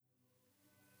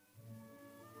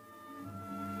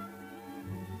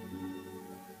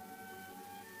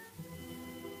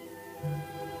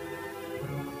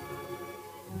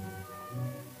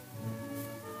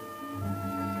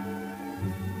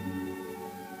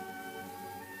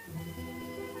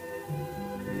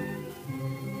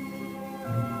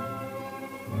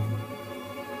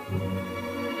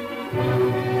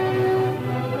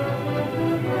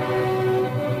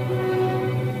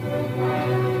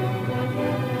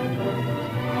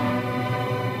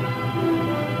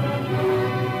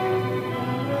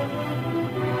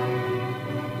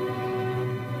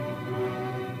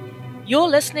You're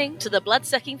listening to The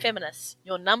Bloodsucking Feminists,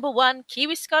 your number one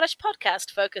Kiwi-Scottish podcast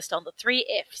focused on the 3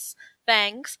 Fs,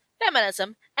 fangs,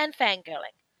 feminism, and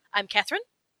fangirling. I'm Catherine.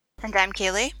 And I'm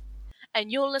Kaylee.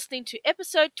 And you're listening to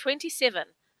episode 27,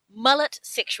 Mullet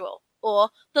Sexual, or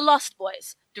The Lost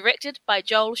Boys, directed by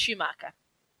Joel Schumacher.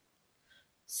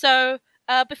 So,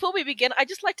 before we begin, I'd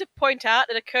just like to point out,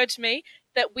 it occurred to me,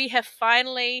 that we have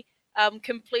finally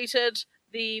completed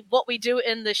the What We Do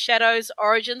in the Shadows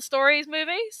origin stories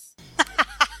movies.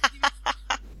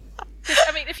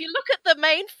 I mean, if you look at the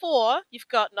main 4, you've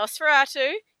got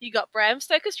Nosferatu, you've got Bram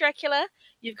Stoker's Dracula,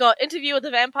 you've got Interview with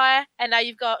the Vampire, and now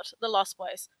you've got The Lost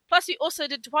Boys. Plus, you also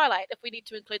did Twilight, if we need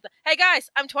to include the, hey guys,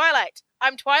 I'm Twilight. I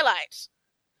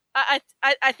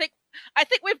think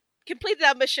we've completed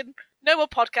our mission. No more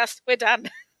podcast. We're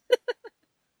done.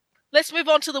 Let's move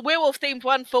on to the werewolf-themed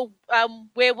one for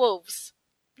werewolves.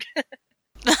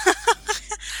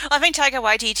 I think Taika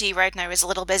Waititi right now is a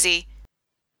little busy.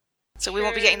 So we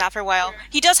won't be getting that for a while.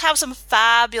 He does have some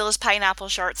fabulous pineapple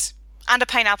shirts. And a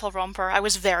pineapple romper. I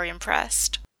was very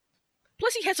impressed.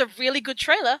 Plus he has a really good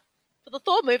trailer for the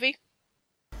Thor movie.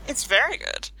 It's very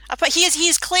good. But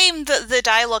he's claimed that the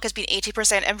dialogue has been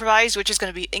 80% improvised, which is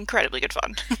going to be incredibly good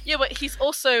fun. Yeah, but he's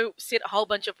also said a whole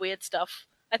bunch of weird stuff.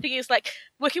 I think he's like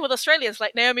working with Australians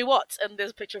like Naomi Watts, and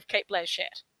there's a picture of Kate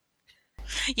Blanchett.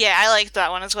 Yeah, I liked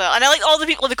that one as well. And I liked all the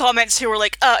people in the comments who were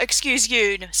like, excuse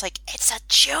you. And it's like, it's a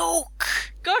joke.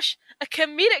 Gosh, a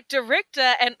comedic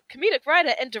writer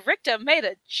and director made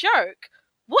a joke.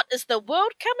 What is the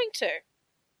world coming to?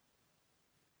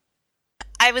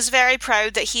 I was very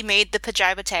proud that he made the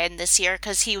Pajama 10 this year,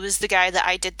 because he was the guy that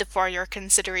I did the For Your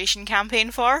Consideration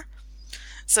campaign for.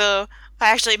 So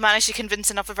I actually managed to convince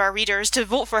enough of our readers to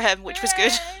vote for him, which was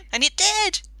good. And it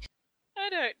did! I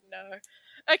don't know.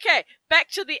 Okay, back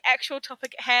to the actual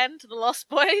topic at hand, The Lost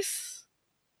Boys.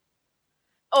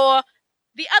 Or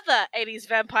the other 80s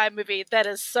vampire movie that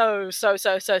is so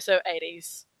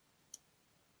 80s.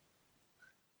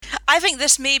 I think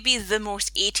this may be the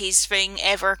most 80s thing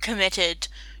ever committed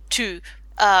to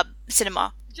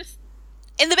cinema. Just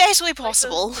in the best way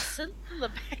possible. Like the synth in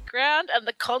the background and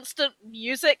the constant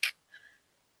music.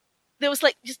 There was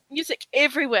like just music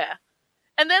everywhere.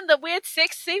 And then the weird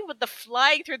sex scene with the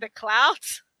flying through the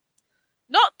clouds.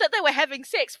 Not that they were having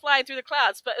sex flying through the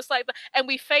clouds, but it's like, and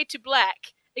we fade to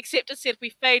black, except it said we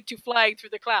fade to flying through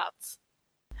the clouds.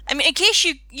 I mean, in case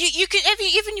you could,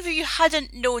 even if you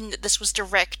hadn't known that this was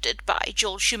directed by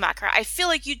Joel Schumacher, I feel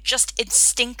like you just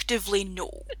instinctively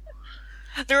know.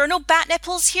 There are no bat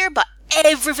nipples here, but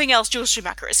everything else Joel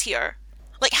Schumacher is here.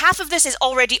 Like, half of this is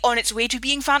already on its way to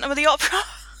being Phantom of the Opera.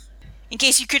 In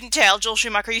case you couldn't tell, Joel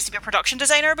Schumacher used to be a production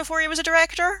designer before he was a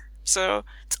director. So,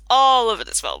 it's all over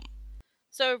this film.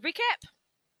 So, recap.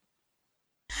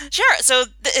 Sure, so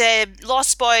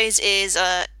Lost Boys is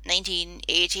a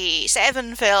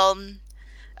 1987 film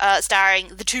starring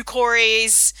the 2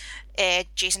 Coreys,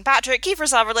 Jason Patric, Kiefer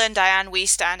Sutherland, Diane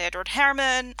Wiest, and Edward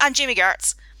Herrmann, and Jamie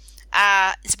Gertz.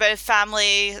 It's about a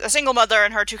family, a single mother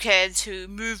and her 2 kids who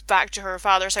moved back to her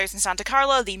father's house in Santa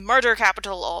Carla, the murder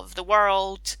capital of the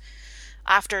world,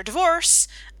 after a divorce.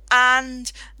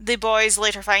 And the boys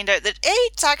later find out that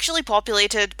it's actually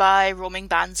populated by roaming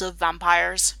bands of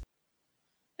vampires.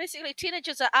 Basically,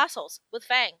 teenagers are assholes with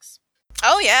fangs.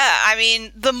 Oh yeah, I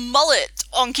mean, the mullet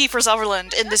on Kiefer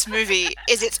Sutherland in this movie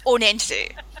is its own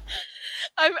entity.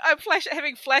 I'm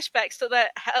having flashbacks to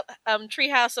that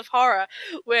Treehouse of Horror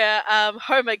where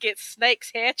Homer gets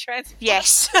Snake's hair transplanted.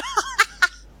 Yes.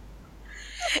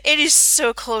 It is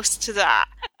so close to that.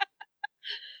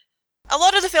 A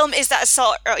lot of the film is that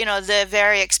sort, the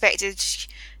very expected,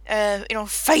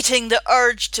 fighting the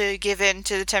urge to give in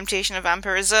to the temptation of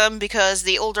vampirism, because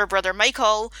the older brother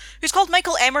Michael, who's called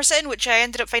Michael Emerson, which I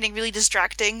ended up finding really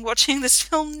distracting watching this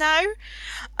film now,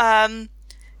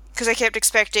 because I kept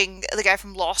expecting the guy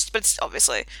from Lost, but it's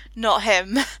obviously not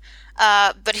him.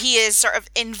 But he is sort of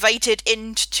invited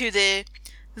into the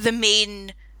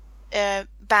main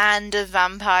band of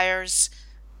vampires,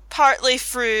 partly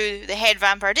through the head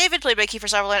vampire David, played by Kiefer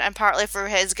Sutherland, and partly through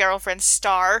his girlfriend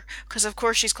Star, because of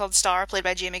course she's called Star, played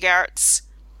by Jamie Gertz.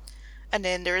 And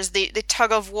then there's the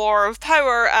tug of war of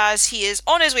power as he is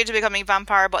on his way to becoming a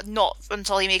vampire, but not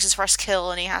until he makes his first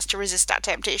kill and he has to resist that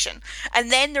temptation. And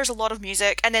then there's a lot of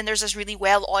music, and then there's this really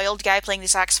well-oiled guy playing the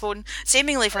saxophone,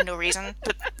 seemingly for no reason,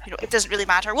 but it doesn't really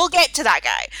matter. We'll get to that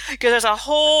guy, because there's a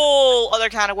whole other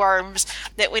can of worms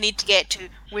that we need to get to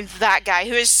with that guy,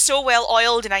 who is so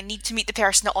well-oiled, and I need to meet the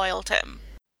person that oiled him.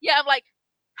 Yeah, I'm like,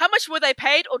 how much were they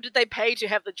paid, or did they pay to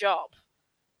have the job?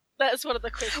 That's one of the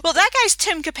questions. Well, that guy's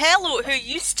Tim Capello, who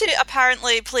used to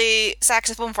apparently play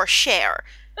saxophone for Cher.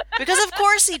 Because of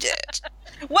course he did.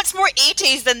 What's more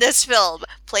 80s than this film?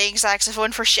 Playing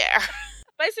saxophone for Cher.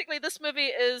 Basically, this movie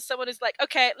is someone who's like,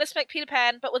 okay, let's make Peter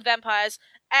Pan, but with vampires.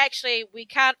 Actually, we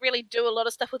can't really do a lot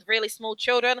of stuff with really small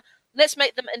children. Let's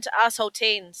make them into asshole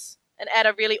teens and add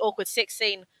a really awkward sex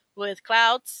scene with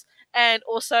clouds and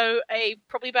also a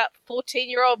probably about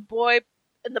 14-year-old boy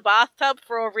in the bathtub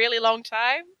for a really long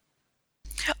time.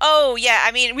 Oh, yeah,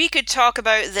 I mean, we could talk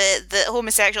about the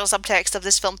homosexual subtext of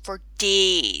this film for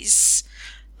days.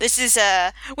 This is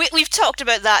we've talked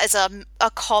about that as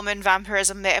a common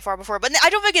vampirism metaphor before, but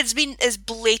I don't think it's been as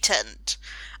blatant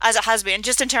as it has been,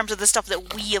 just in terms of the stuff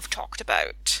that we have talked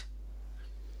about.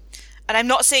 And I'm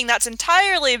not saying that's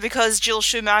entirely because Joel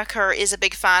Schumacher is a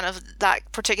big fan of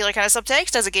that particular kind of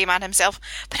subtext as a gay man himself,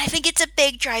 but I think it's a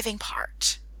big driving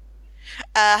part.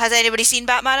 Has anybody seen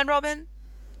Batman and Robin?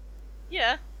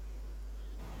 Yeah.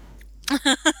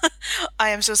 I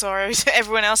am so sorry to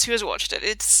everyone else who has watched it.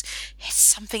 It's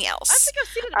something else. I think I've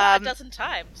seen it about a dozen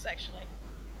times, actually.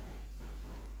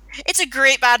 It's a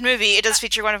great bad movie. It does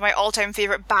feature one of my all-time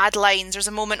favourite bad lines. There's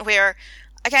a moment where,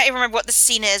 I can't even remember what the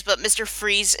scene is, but Mr.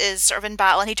 Freeze is sort of in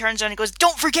battle and he turns around and goes,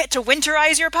 "Don't forget to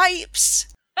winterize your pipes!"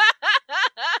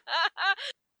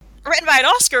 Written by an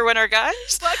Oscar winner,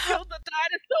 guys. What killed the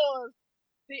dinosaurs?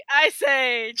 The Ice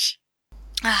Age.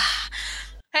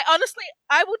 Hey, honestly,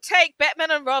 I will take Batman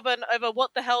and Robin over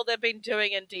what the hell they've been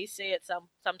doing in DC at some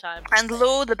time. And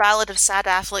lo, the Ballad of Sad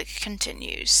Affleck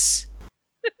continues.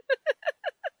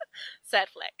 Sad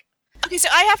fleck. Okay, so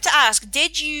I have to ask,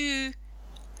 did you,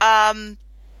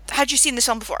 had you seen this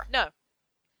film before? No.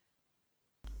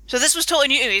 So this was totally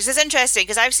new to me. This is interesting,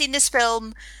 because I've seen this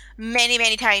film many,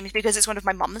 many times because it's one of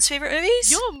my mum's favourite movies.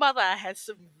 Your mother has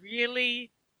some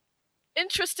really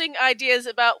interesting ideas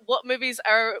about what movies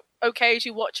are okay to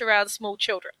watch around small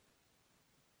children.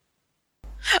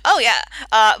 Oh yeah,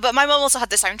 but my mum also had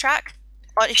the soundtrack.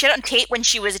 She had it on tape when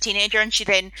she was a teenager, and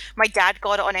my dad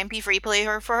got it on MP3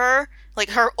 player for her,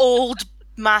 like her old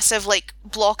massive like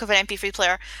block of an MP3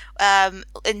 player,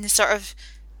 in sort of,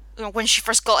 you know, when she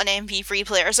first got an MP3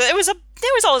 player. So there was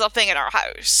always a thing in our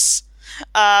house.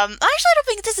 Actually, I don't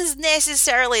think this is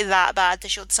necessarily that bad to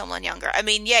show to someone younger. I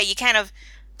mean, yeah, you kind of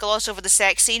gloss over the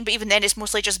sex scene, but even then it's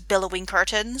mostly just billowing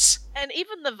curtains. And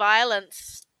even the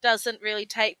violence doesn't really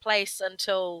take place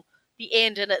until the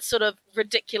end, and it's sort of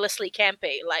ridiculously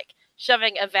campy, like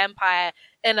shoving a vampire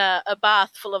in a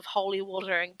bath full of holy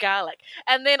water and garlic.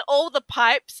 And then all the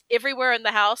pipes everywhere in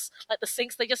the house, like the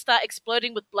sinks, they just start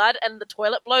exploding with blood and the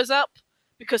toilet blows up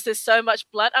because there's so much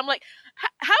blood. I'm like,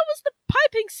 how is the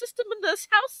piping system in this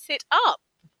house set up?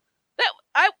 That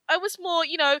I was more,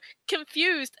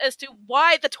 confused as to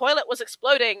why the toilet was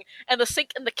exploding and the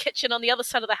sink in the kitchen on the other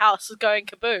side of the house was going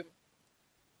kaboom.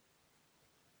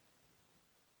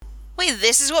 Wait,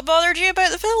 this is what bothered you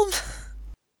about the film?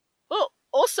 Well,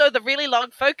 also the really long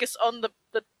focus on the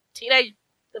teenage,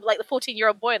 like the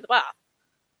 14-year-old boy in the bath.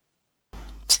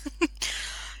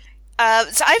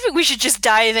 So I think we should just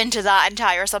dive into that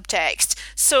entire subtext.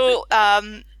 So,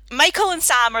 Michael and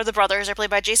Sam are the brothers. They're played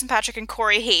by Jason Patric and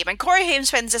Corey Haim. And Corey Haim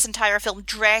spends this entire film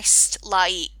dressed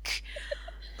like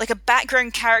a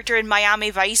background character in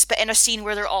Miami Vice, but in a scene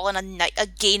where they're all in a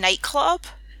gay nightclub.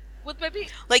 With maybe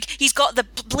like he's got the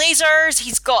blazers,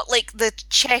 he's got like the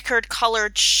checkered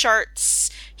colored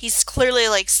shirts. He's clearly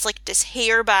like slicked his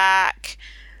hair back.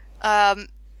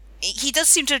 He does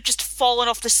seem to have just fallen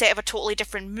off the set of a totally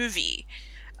different movie.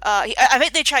 I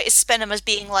think they try to spin him as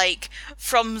being like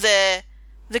from the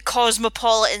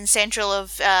cosmopolitan central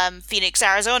of Phoenix,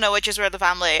 Arizona, which is where the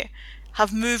family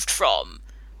have moved from.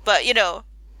 But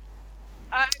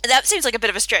that seems like a bit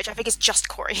of a stretch. I think it's just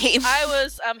Corey Haim. I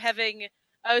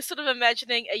was sort of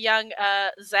imagining a young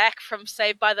Zach from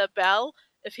Saved by the Bell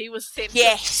if he was sent.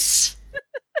 Yes.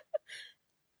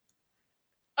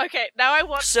 Okay, now I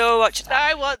want so much. Now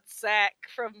I want Zach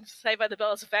from Saved by the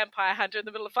Bell as a vampire hunter in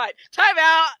the middle of a fight. Time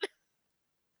out.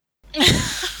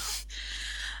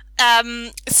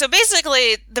 So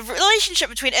basically, the relationship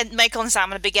between Michael and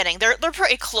Sam in the beginning, they're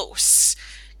pretty close.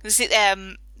 They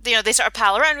sort of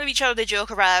pal around with each other, they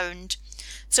joke around.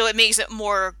 So it makes it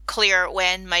more clear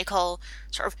when Michael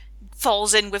sort of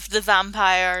falls in with the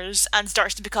vampires and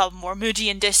starts to become more moody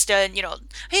and distant.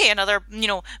 Hey, another,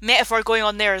 metaphor going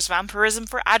on there is vampirism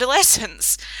for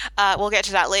adolescence. We'll get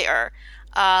to that later.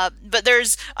 But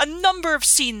there's a number of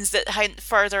scenes that hint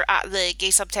further at the gay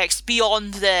subtext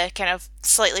beyond the kind of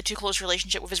slightly too close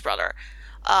relationship with his brother.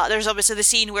 There's obviously the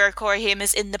scene where Corey Haim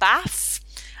is in the bath,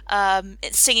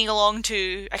 singing along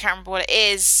to, I can't remember what it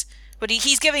is, but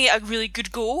he's giving it a really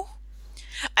good go.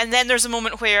 And then there's a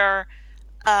moment where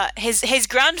his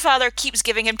grandfather keeps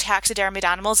giving him taxidermied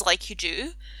animals like you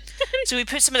do. So he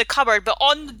puts them in the cupboard, but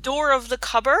on the door of the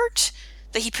cupboard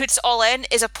that he puts all in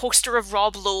is a poster of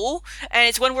Rob Lowe, and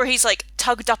it's one where he's like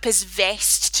tugged up his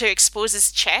vest to expose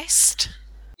his chest.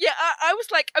 Yeah, I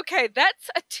was like, okay, that's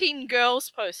a teen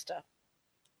girls poster.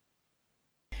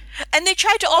 And they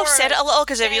tried to offset it a little,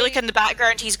 because if you look in the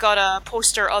background, he's got a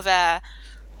poster of a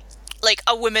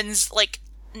woman's like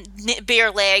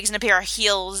bare legs and a pair of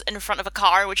heels in front of a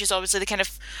car, which is obviously the kind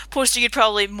of poster you'd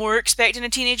probably more expect in a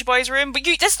teenage boy's room, but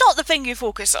that's not the thing you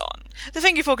focus on. The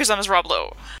thing you focus on is Rob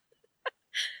Lowe.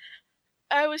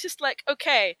 I was just like,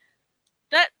 okay,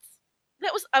 that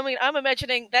was, I mean, I'm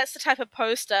imagining that's the type of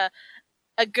poster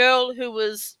a girl who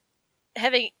was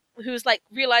like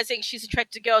realizing she's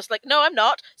attracted to girls, like, no, I'm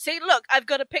not. See, look, I've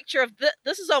got a picture of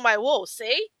this is on my wall,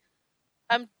 see?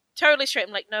 I'm totally straight.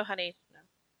 I'm like, no, honey, no.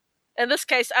 In this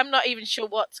case, I'm not even sure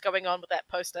what's going on with that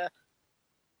poster.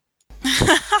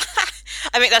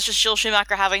 I think that's just Joel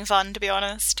Schumacher having fun, to be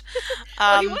honest.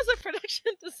 Well, he was a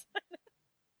production designer.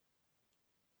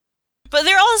 But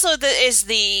there also is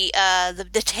the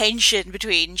tension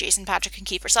between Jason Patric and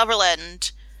Kiefer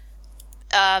Sutherland.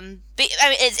 I mean,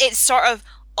 it's sort of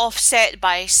offset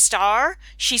by Star.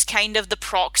 She's kind of the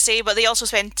proxy, but they also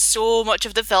spend so much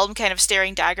of the film kind of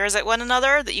staring daggers at one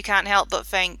another that you can't help but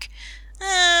think,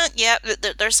 yeah,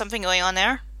 there's something going on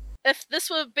there. If this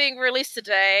were being released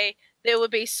today, there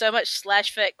would be so much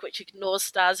slash fic which ignores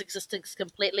Star's existence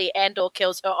completely and or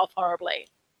kills her off horribly.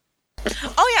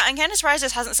 Oh yeah, and Candice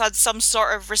Rises hasn't had some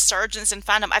sort of resurgence in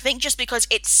fandom. I think just because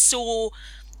it's so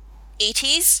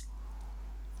 80s.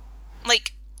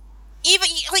 Like, even,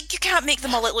 like, you can't make the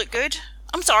mullet look good.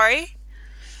 I'm sorry.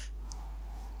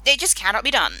 It just cannot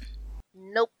be done.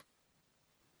 Nope.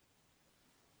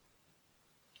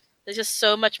 There's just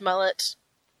so much mullet.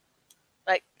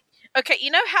 Like, okay,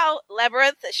 you know how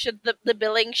Labyrinth the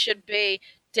billing should be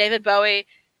David Bowie,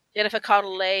 Jennifer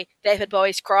Connelly, David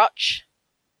Bowie's crotch?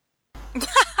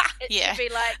 Yeah. Should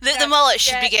be like, the mullet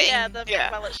should be getting... Yeah, the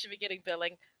mullet should be getting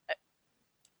billing. I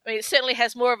mean, it certainly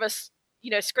has more of a,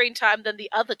 screen time than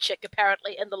the other chick,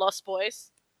 apparently, in The Lost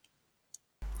Boys.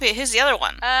 Wait, who's the other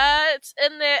one? It's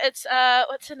in there, it's,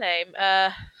 what's her name?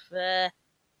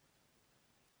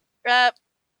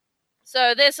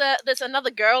 So there's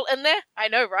another girl in there. I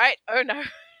know, right? Oh no.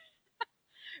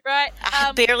 Right.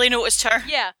 I barely noticed her.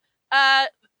 Yeah.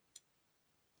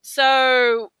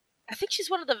 So I think she's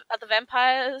one of the other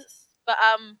vampires, but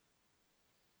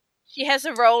she has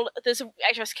a role. There's an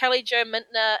actress, Kelly Jo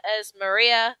Mintner, as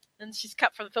Maria, and she's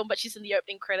cut from the film, but she's in the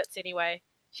opening credits anyway.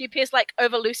 She appears like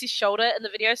over Lucy's shoulder in the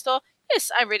video store.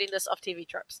 Yes, I'm reading this off TV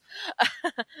tropes,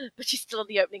 but she's still in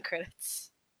the opening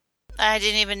credits. I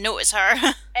didn't even notice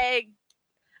her.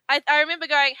 I remember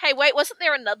going, hey, wait, wasn't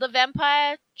there another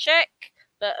vampire chick?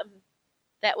 But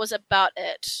that was about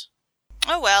it.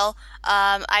 Oh well,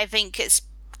 I think it's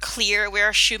clear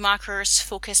where Schumacher's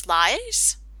focus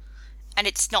lies, and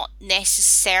it's not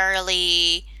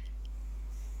necessarily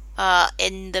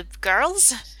in the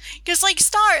girls, because like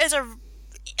Star is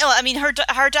I mean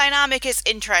her dynamic is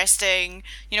interesting.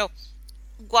 You know,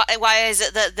 why is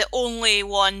it that the only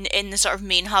one in the sort of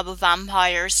main hub of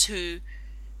vampires who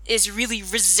is really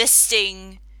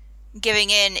resisting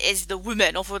giving in is the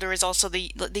woman, although there is also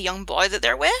the young boy that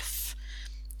they're with,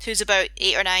 who's about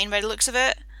 8 or 9 by the looks of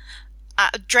it,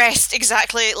 dressed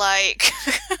exactly like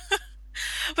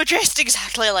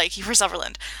Kiefer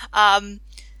Sutherland.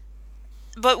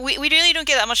 But we really don't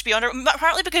get that much beyond her,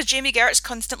 partly because Jamie Gertz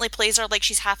constantly plays her like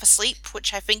she's half asleep,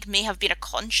 which I think may have been a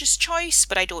conscious choice,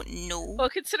 but I don't know. Well,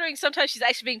 considering sometimes she's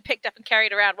actually being picked up and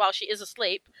carried around while she is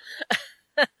asleep.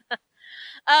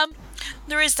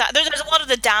 There is that. There's a lot of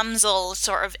the damsel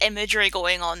sort of imagery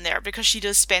going on there, because she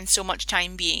does spend so much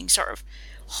time being sort of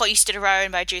hoisted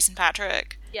around by Jason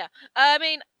Patric. Yeah. I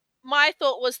mean, my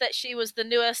thought was that she was the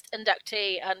newest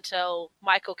inductee until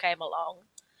Michael came along.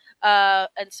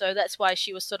 And so that's why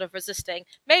she was sort of resisting.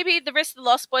 Maybe the rest of the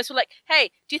Lost Boys were like,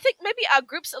 hey, do you think maybe our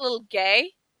group's a little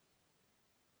gay?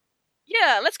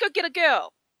 Yeah, let's go get a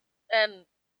girl. And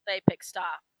they pick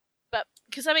Star. But,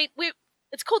 because, I mean,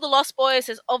 it's called the Lost Boys.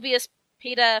 There's obvious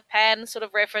Peter Pan sort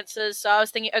of references. So I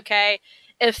was thinking, okay,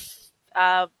 if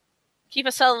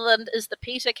Kiefer Sutherland is the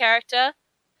Peter character,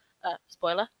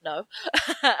 spoiler, no,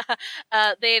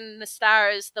 then the Star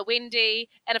is the Wendy,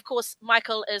 and of course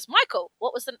Michael is Michael,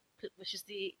 which is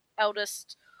the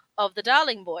eldest of the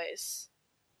Darling Boys.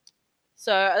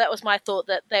 So that was my thought,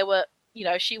 that they were,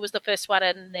 she was the first one,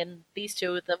 and then these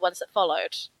two were the ones that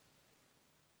followed.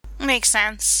 Makes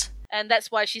sense. And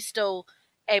that's why she's still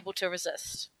able to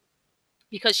resist,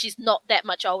 because she's not that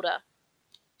much older.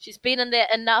 She's been in there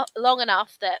long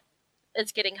enough that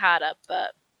it's getting harder,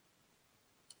 but...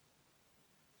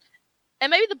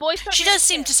 And maybe the boys... She does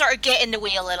seem to sort of get in the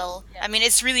way a little. Yeah. I mean,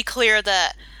 it's really clear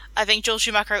that I think Joel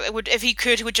Schumacher, if he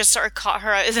could, would just sort of cut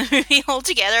her out of the movie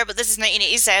altogether, but this is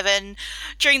 1987,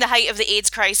 during the height of the AIDS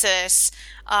crisis,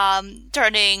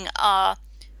 turning a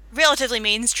relatively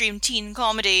mainstream teen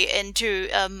comedy into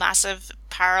a massive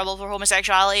parable for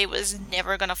homosexuality was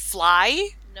never gonna fly.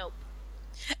 Nope.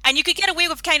 And you could get away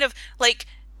with kind of, like,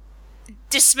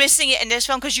 dismissing it in this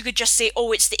film because you could just say,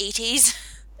 oh, it's the 80s.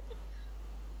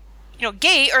 You know,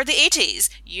 gay or the 80s,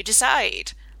 you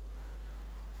decide.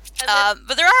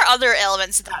 But there are other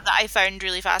elements of that I found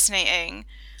really fascinating.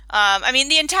 I mean,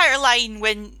 the entire line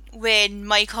when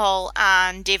Michael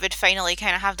and David finally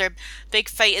kind of have their big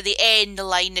fight at the end, the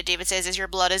line that David says is, "Your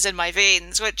blood is in my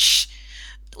veins," which,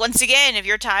 once again, if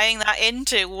you're tying that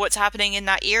into what's happening in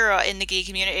that era in the gay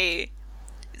community,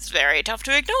 it's very tough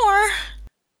to ignore.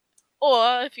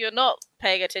 Or, if you're not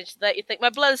paying attention to that, you think,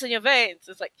 my blood is in your veins.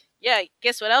 It's like, yeah,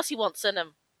 guess what else he wants in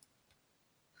him?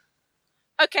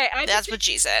 Okay, that's what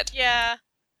she said. Yeah.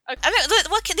 Okay. I mean,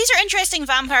 look, these are interesting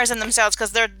vampires in themselves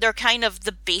because they're kind of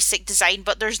the basic design,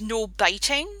 but there's no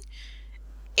biting.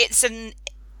 It's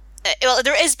well,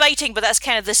 there is biting, but that's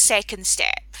kind of the second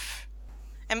step.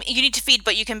 I mean, you need to feed,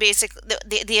 but you can basically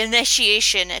the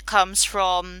initiation, it comes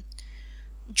from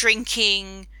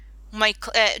drinking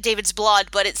David's blood,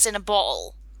 but it's in a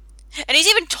bottle. And he's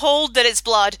even told that it's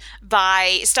blood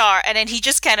by Star, and then he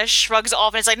just kind of shrugs it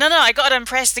off, and it's like, no, I gotta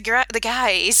impress the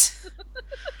guys.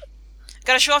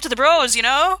 Gotta show off to the bros, you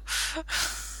know?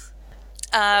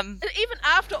 And even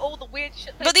after all the weird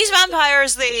shit... But these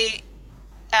vampires, they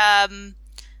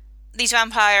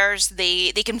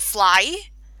can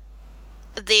fly.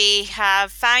 They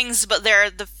have fangs, but they're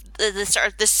the sort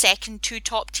of the second two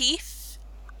top teeth,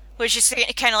 which is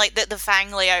kind of like the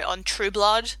fang layout on True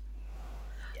Blood.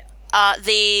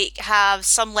 They have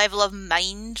some level of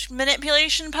mind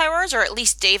manipulation powers, or at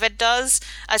least David does,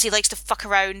 as he likes to fuck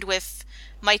around with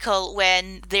Michael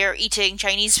when they're eating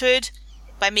Chinese food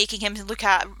by making him look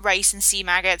at rice and see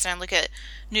maggots and look at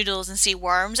noodles and see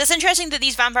worms. It's interesting that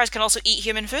these vampires can also eat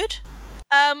human food.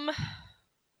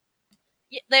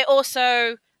 They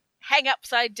also hang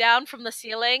upside down from the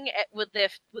ceiling with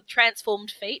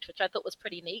transformed feet, which I thought was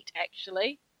pretty neat,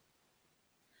 actually.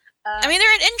 I mean,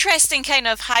 they're an interesting kind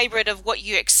of hybrid of what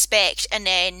you expect, and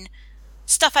then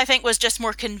stuff I think was just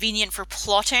more convenient for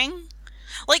plotting.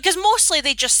 Like, because mostly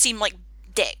they just seem like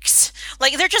dicks.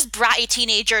 Like, they're just bratty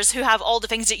teenagers who have all the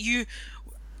things that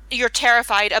you're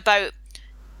terrified about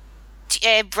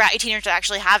bratty teenagers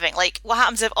actually having. Like, what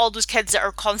happens if all those kids that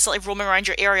are constantly roaming around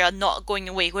your area not going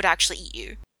away would actually eat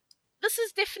you? This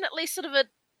is definitely sort of a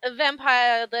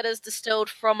vampire that is distilled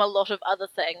from a lot of other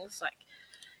things, like...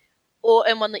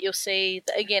 and one that you'll see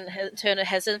that, again, in turn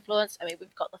has influence. I mean,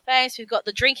 we've got the fangs, we've got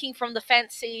the drinking from the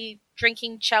fancy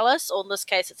drinking chalice, or in this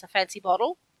case, it's a fancy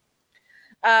bottle.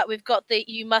 We've got the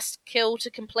you must kill to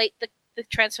complete the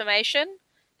transformation.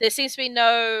 There seems to be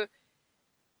not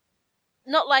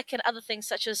like in other things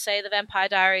such as, say, the Vampire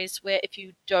Diaries, where if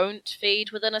you don't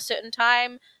feed within a certain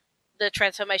time, the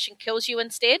transformation kills you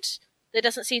instead. There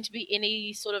doesn't seem to be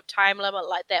any sort of time limit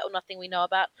like that, or nothing we know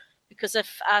about. Because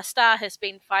if Star has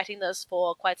been fighting this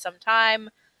for quite some time,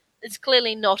 it's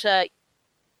clearly not a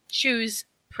choose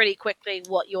pretty quickly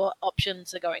what your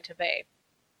options are going to be.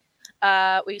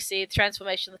 We see the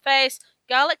transformation of the face.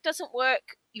 Garlic doesn't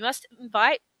work. You must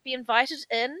be invited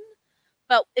in.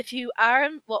 But if you are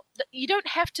you don't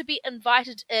have to be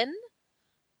invited in,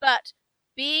 but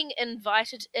being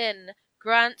invited in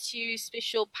grants you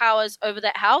special powers over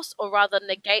that house, or rather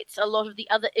negates a lot of the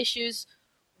other issues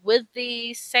with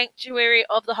the sanctuary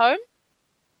of the home,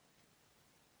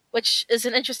 which is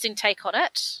an interesting take on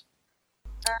it.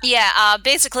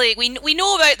 Basically, we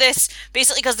know about this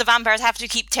basically because the vampires have to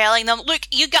keep telling them, look,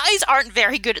 you guys aren't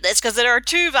very good at this, because there are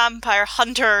two vampire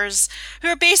hunters who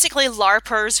are basically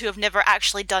LARPers who have never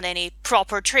actually done any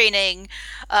proper training.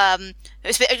 They're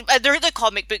the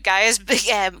comic book guys,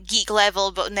 geek level,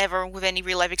 but never with any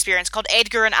real life experience, called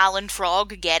Edgar and Alan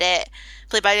Frog, get it?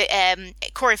 Played by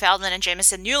Corey Feldman and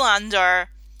Jameson Newlander,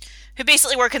 who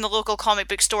basically work in the local comic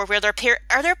book store where their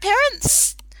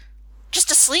parents just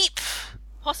asleep?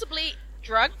 Possibly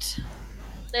drugged.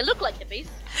 They look like hippies.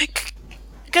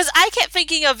 Because I kept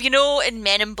thinking of, in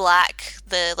Men in Black,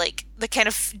 the kind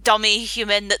of dummy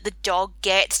human that the dog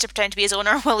gets to pretend to be his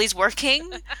owner while he's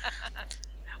working.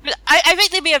 I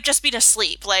think they may have just been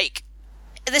asleep. Like,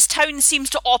 this town seems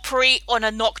to operate on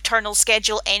a nocturnal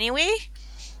schedule anyway.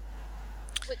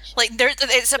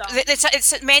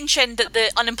 It's mentioned that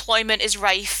the unemployment is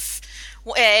rife.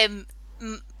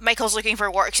 Michael's looking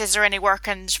for work, says, is there any work?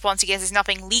 And the response he gives is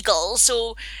nothing legal.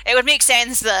 So it would make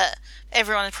sense that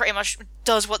everyone pretty much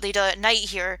does what they do at night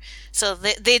here. So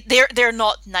they're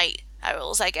not night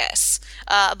owls, I guess.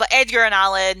 But Edgar and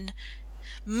Alan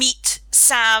meet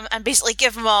Sam and basically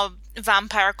give him a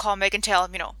vampire comic and tell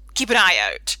him, keep an eye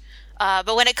out.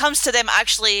 But when it comes to them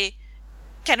actually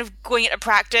kind of going into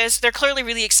practice, they're clearly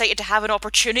really excited to have an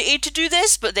opportunity to do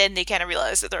this, but then they kind of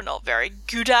realize that they're not very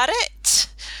good at it.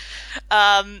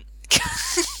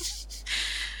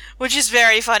 Which is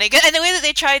very funny. And the way that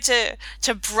they try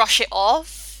to brush it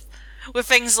off with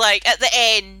things like, at the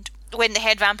end, when the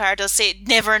head vampire does say,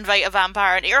 never invite a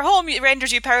vampire into your home, it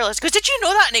renders you powerless. Because did you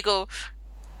know that? And they go,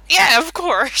 yeah, of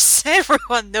course.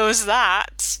 Everyone knows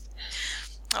that.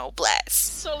 Oh,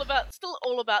 bless. It's still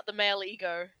all about the male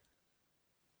ego.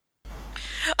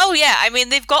 Oh, yeah. I mean,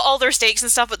 they've got all their stakes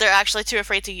and stuff, but they're actually too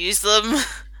afraid to use them.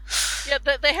 Yeah,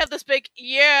 they have this big,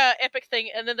 epic thing,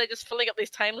 and then they're just filling up these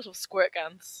tiny little squirt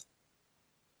guns.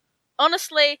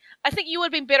 Honestly, I think you would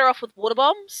have been better off with water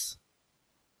bombs.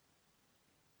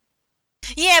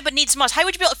 Yeah, but needs must. How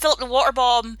would you be able to fill up the water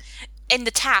bomb in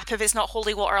the tap if it's not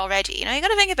holy water already? You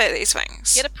gotta think about these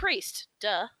things. Get a priest.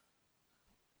 Duh.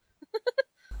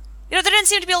 There didn't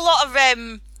seem to be a lot of,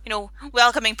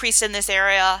 welcoming priests in this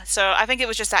area, so I think it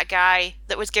was just that guy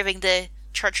that was giving the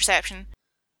church reception.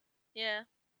 Yeah.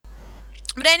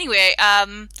 But anyway,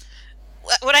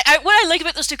 what I like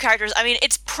about those two characters, I mean,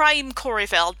 it's prime Corey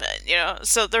Feldman,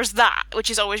 so there's that, which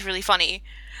is always really funny.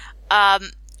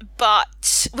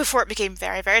 But before it became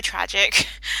very, very tragic.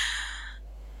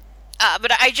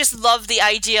 But I just love the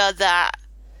idea that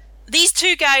these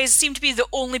two guys seem to be the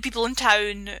only people in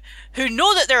town who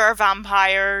know that there are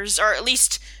vampires, or at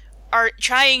least are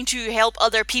trying to help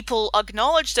other people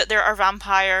acknowledge that there are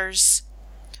vampires,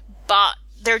 but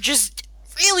they're just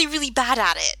really, really bad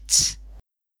at it.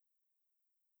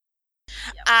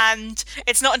 Yep. And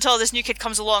it's not until this new kid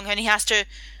comes along and he has to,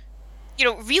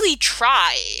 really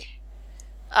try.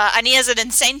 And he has an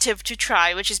incentive to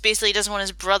try, which is basically he doesn't want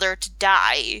his brother to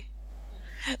die,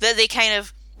 that they kind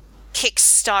of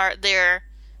kickstart their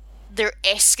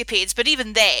escapades. But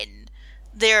even then,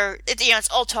 it's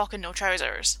all talk and no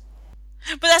trousers.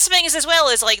 But that's the thing is, as well,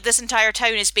 is like this entire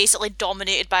town is basically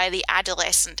dominated by the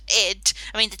adolescent id.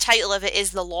 I mean, the title of it is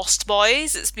The Lost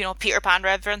Boys. It's Peter Pan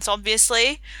reference,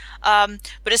 obviously. But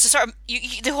it's a sort of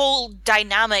the whole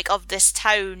dynamic of this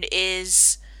town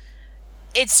is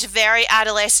it's very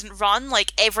adolescent run.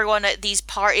 Like everyone at these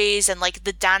parties and like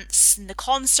the dance and the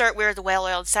concert where the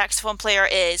well-oiled saxophone player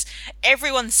is,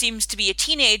 everyone seems to be a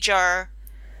teenager.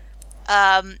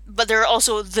 But there are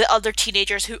also the other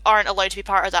teenagers who aren't allowed to be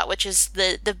part of that, which is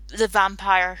the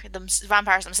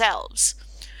vampires themselves,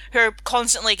 who are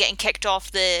constantly getting kicked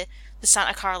off the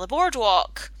Santa Carla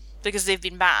boardwalk because they've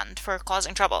been banned for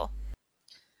causing trouble.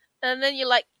 And then you're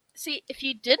like, see, if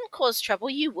you didn't cause trouble,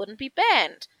 you wouldn't be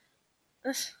banned.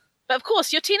 But of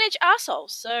course, you're teenage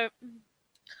assholes, so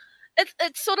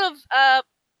it's sort of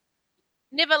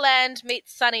Neverland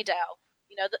meets Sunnydale.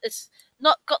 It's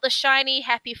not got the shiny,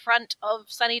 happy front of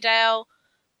Sunnydale,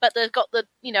 but they've got the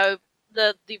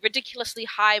ridiculously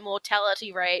high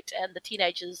mortality rate and the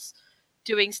teenagers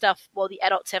doing stuff while the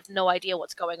adults have no idea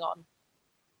what's going on.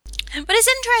 But it's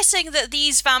interesting that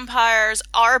these vampires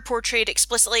are portrayed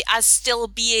explicitly as still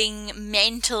being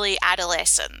mentally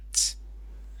adolescent.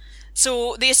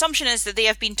 So the assumption is that they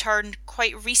have been turned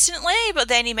quite recently, but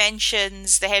then he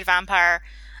mentions the head vampire,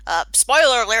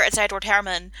 spoiler alert, it's Edward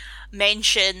Herrmann,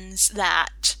 mentions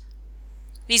that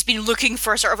he's been looking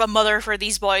for sort of a mother for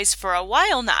these boys for a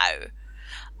while now.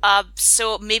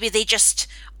 So maybe they just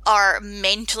are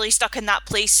mentally stuck in that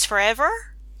place forever?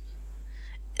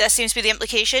 That seems to be the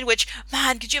implication, which,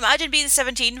 man, could you imagine being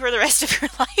 17 for the rest of your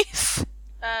life?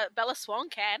 Bella Swan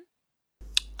can.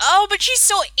 Oh, but she's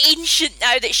so ancient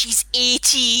now that she's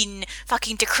 18.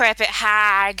 Fucking decrepit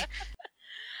hag.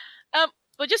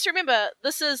 But just remember,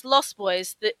 this is Lost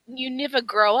Boys, that you never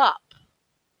grow up.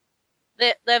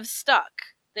 They've stuck.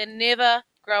 They're never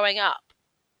growing up.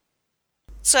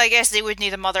 So I guess they would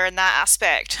need a mother in that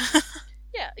aspect.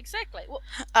 Yeah, exactly. Well,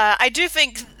 I do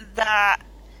think that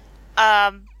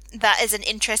that is an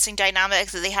interesting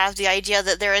dynamic that they have, the idea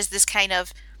that there is this kind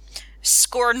of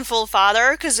scornful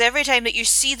father, because every time that you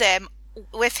see them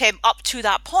with him up to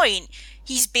that point,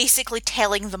 he's basically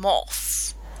telling them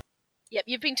off. Yep,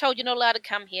 you've been told you're not allowed to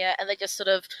come here, and they just sort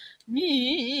of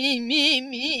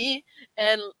me,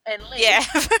 and leave. Yeah.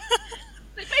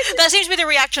 That seems to be the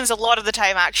reactions a lot of the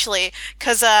time, actually,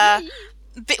 because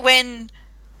when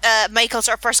Michael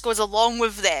sort of first goes along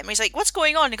with them. He's like, what's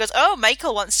going on? He goes, oh,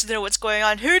 Michael wants to know what's going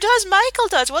on. Who does? Michael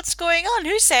does. What's going on?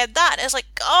 Who said that? And it's like,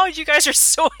 oh, you guys are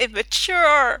so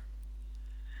immature.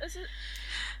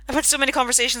 I've had so many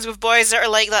conversations with boys that are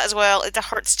like that as well. It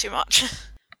hurts too much.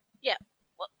 Yeah.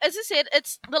 Well, as I said,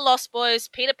 it's the Lost Boys.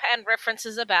 Peter Pan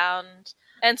references abound.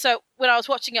 And so when I was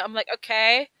watching it, I'm like,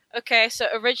 okay, so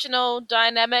original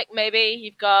dynamic, maybe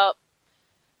you've got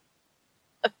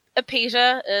a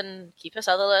Peter and Kiefer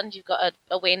Sutherland, you've got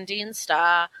a Wendy and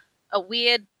Star, a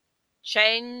weird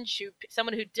change,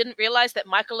 someone who didn't realize that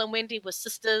Michael and Wendy were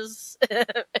sisters,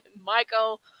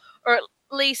 Michael, or at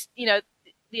least,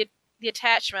 the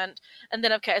attachment. And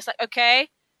then, okay, it's like, okay,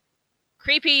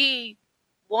 creepy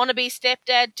wannabe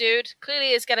stepdad dude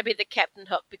clearly is going to be the Captain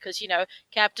Hook because,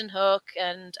 Captain Hook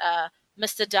and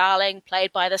Mr. Darling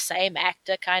played by the same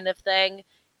actor kind of thing.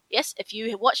 Yes, if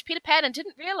you watched Peter Pan and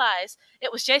didn't realize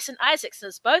it was Jason Isaacs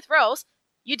as both roles,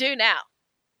 you do now.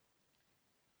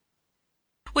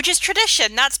 Which is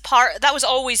tradition. That was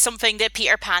always something that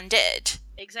Peter Pan did.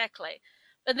 Exactly.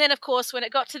 And then, of course, when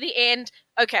it got to the end,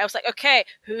 okay, I was like, okay,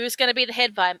 who's going to be the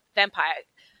head vampire?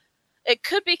 It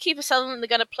could be Kiefer Sutherland. They're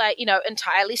going to play,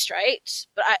 entirely straight.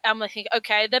 But I'm thinking,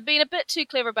 okay, they're being a bit too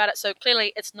clever about it, so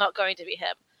clearly it's not going to be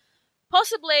him.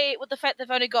 Possibly, with the fact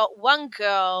they've only got one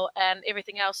girl and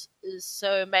everything else is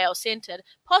so male-centered,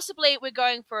 possibly we're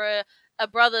going for a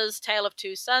brother's tale of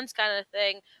two sons kind of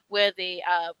thing, where the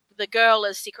girl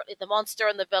is secretly the monster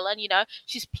and the villain.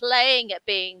 She's playing at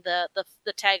being the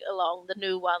tag along, the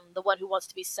new one, the one who wants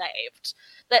to be saved.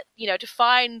 That to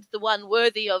find the one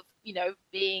worthy of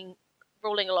being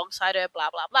ruling alongside her, blah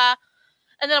blah blah.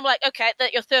 And then I'm like, okay,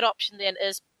 that your third option then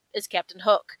is Captain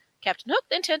Hook. Captain Hook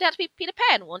then turned out to be Peter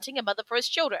Pan, wanting a mother for his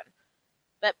children.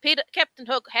 But Captain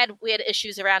Hook had weird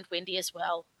issues around Wendy as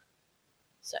well.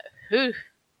 So, who?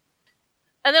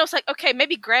 And then I was like, okay,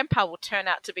 maybe Grandpa will turn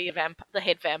out to be the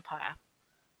head vampire.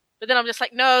 But then I'm just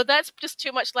like, no, that's just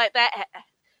too much like that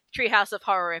Treehouse of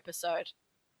Horror episode.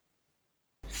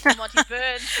 Monty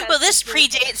Burns. Well, this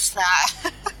predates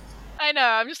that. I know,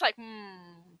 I'm just like,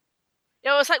 It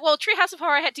was like, well, Treehouse of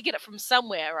Horror had to get it from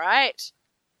somewhere, right?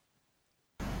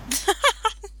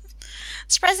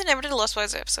 Surprised I never did a Lost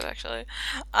Boys episode, actually.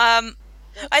 I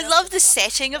love the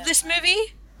setting of this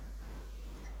movie.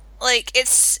 Like,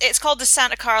 it's called the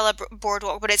Santa Carla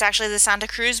Boardwalk, but it's actually the Santa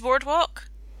Cruz Boardwalk.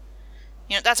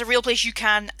 That's a real place you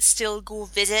can still go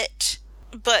visit.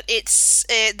 But it's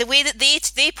the way that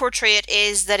they portray it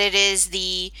is that it is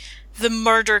the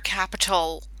murder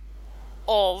capital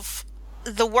of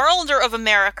the world or of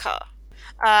America.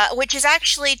 Which is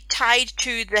actually tied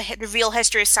to the real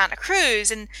history of Santa Cruz.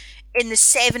 And in the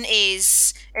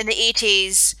 70s, in the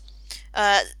 80s,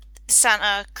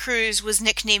 Santa Cruz was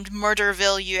nicknamed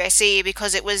Murderville, USA,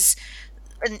 because it was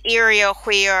an area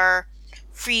where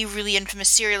three really infamous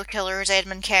serial killers,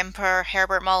 Edmund Kemper,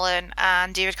 Herbert Mullen,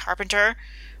 and David Carpenter,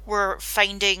 were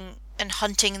finding and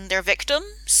hunting their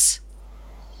victims.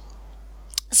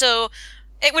 So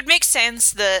it would make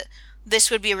sense that this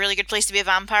would be a really good place to be a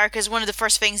vampire, because one of the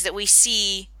first things that we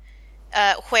see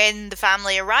when the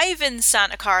family arrive in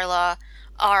Santa Carla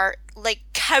are like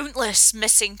countless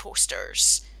missing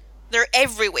posters. They're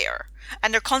everywhere,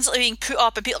 and they're constantly being put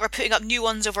up, and people are putting up new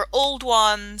ones over old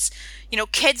ones.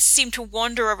 Kids seem to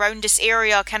wander around this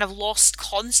area kind of lost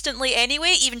constantly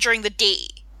anyway, even during the day.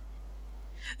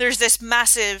 There's this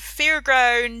massive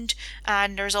fairground,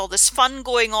 and there's all this fun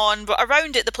going on, but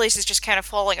around it the place is just kind of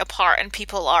falling apart, and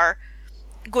people are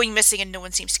going missing and no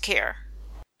one seems to care.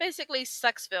 Basically,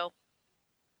 Sucksville.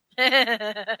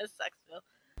 Sucksville.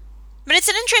 But it's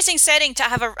an interesting setting to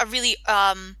have a really,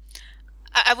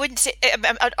 I wouldn't say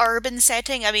an urban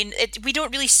setting. I mean, we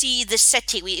don't really see the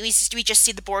city. We just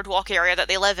see the boardwalk area that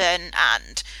they live in,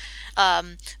 and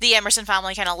the Emerson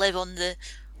family kind of live on the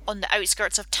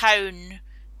outskirts of town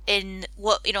in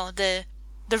what the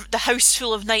house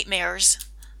full of nightmares.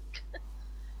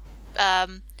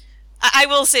 I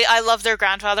will say I love their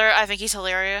grandfather. I think he's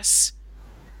hilarious.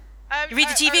 You read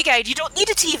the TV guide. You don't need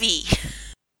a TV.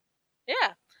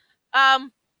 Yeah.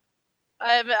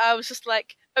 I was just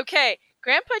like, okay,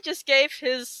 Grandpa just gave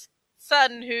his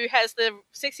son, who has the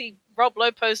sexy Rob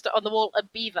Lowe poster on the wall, a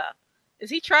beaver. Is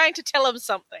he trying to tell him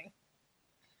something?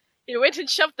 He went and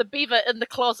shoved the beaver in the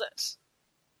closet.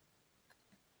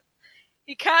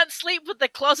 He can't sleep with the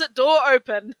closet door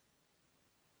open.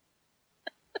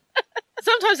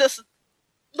 Sometimes it's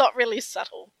not really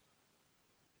subtle.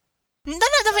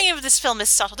 Nothing of this film is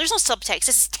subtle. There's no subtext.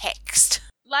 This is text.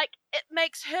 Like, it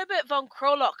makes Herbert von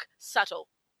Krolock subtle.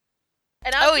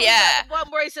 And yeah. The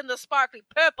one where he's in the sparkly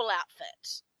purple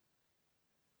outfit.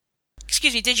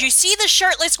 Excuse me, did you see the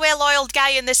shirtless, well-oiled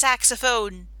guy in the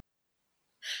saxophone?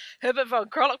 Herbert von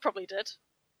Krollock probably did.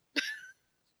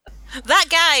 That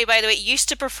guy, by the way, used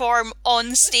to perform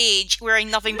on stage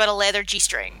wearing nothing but a leather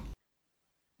G-string.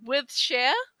 With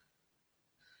Cher?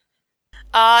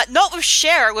 Not with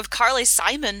Cher, with Carly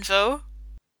Simon, though.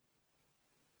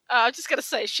 I was just gonna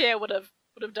say Cher would have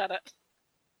done it.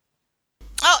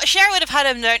 Oh, Cher would have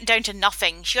had him down to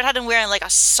nothing. She would have had him wearing like a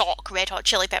sock, Red Hot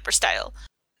Chili Pepper style.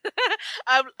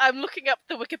 I'm looking up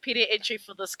the Wikipedia entry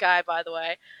for this guy, by the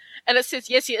way, and it says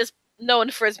yes, he is known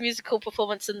for his musical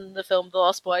performance in the film The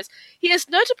Lost Boys. He is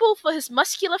notable for his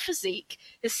muscular physique,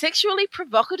 his sexually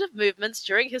provocative movements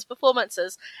during his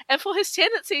performances, and for his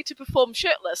tendency to perform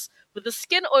shirtless, with his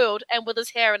skin oiled and with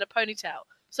his hair in a ponytail.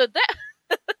 So that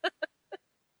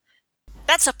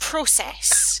that's a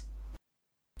process.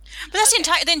 But that's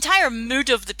the entire mood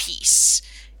of the piece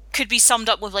could be summed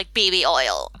up with like baby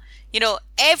oil. You know,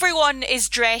 everyone is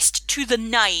dressed to the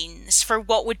nines for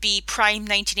what would be prime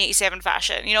 1987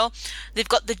 fashion, you know? They've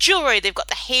got the jewelry, they've got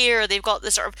the hair, they've got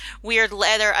the sort of weird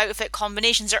leather outfit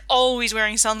combinations, they're always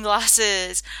wearing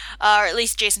sunglasses, or at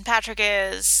least Jason Patric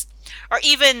is. Or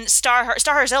even Star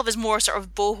herself is more sort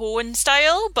of boho in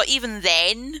style, but even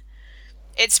then,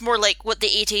 it's more like what the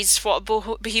 80s thought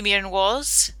Bohemian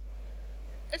was.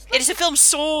 It is a film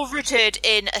so rooted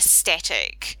in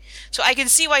aesthetic. So I can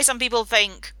see why some people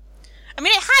think... I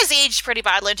mean, it has aged pretty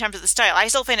badly in terms of the style. I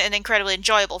still find it an incredibly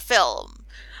enjoyable film.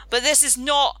 But this is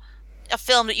not a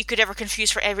film that you could ever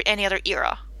confuse for any other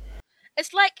era.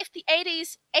 It's like if the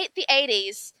 80s ate the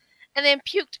 80s and then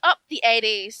puked up the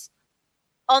 80s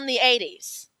on the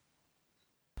 80s.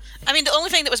 I mean, the only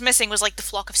thing that was missing was like the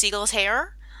flock of seagulls'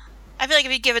 hair. I feel like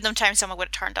if you'd given them time, someone would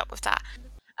have turned up with that.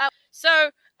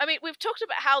 I mean, we've talked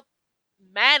about how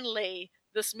manly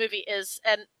this movie is,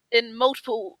 and in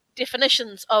multiple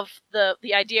definitions of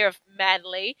the idea of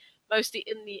manly, mostly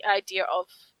in the idea of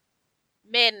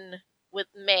men with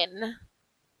men,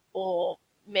 or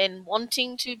men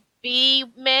wanting to be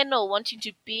men, or wanting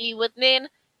to be with men.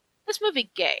 This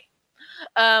movie gay.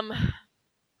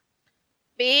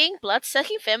 Being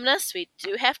blood-sucking feminists, we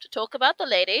do have to talk about the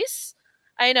ladies.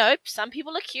 I know some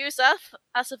people accuse us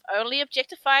of only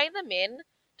objectifying the men.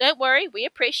 Don't worry, we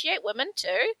appreciate women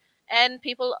too, and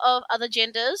people of other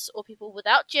genders, or people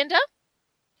without gender.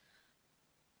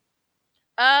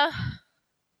 And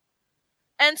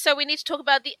so we need to talk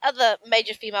about the other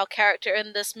major female character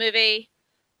in this movie,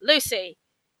 Lucy.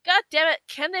 God damn it,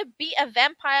 can there be a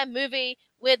vampire movie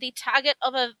where the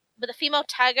female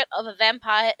target of a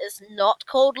vampire is not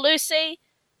called Lucy?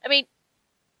 I mean,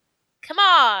 come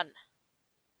on.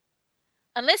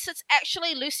 Unless it's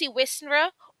actually Lucy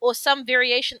Westenra, or some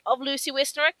variation of Lucy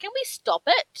Westenra, can we stop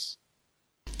it?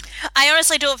 I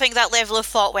honestly don't think that level of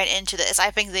thought went into this.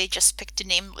 I think they just picked the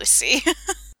name Lucy.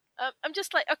 I'm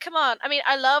just like, oh, come on. I mean,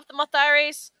 I love the Moth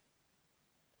Diaries.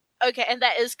 Okay, and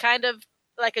that is kind of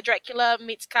like a Dracula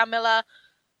meets Carmilla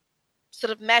sort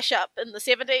of mashup in the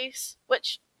 70s,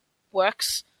 which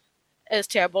works, as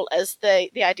terrible as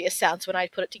the idea sounds when I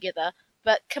put it together.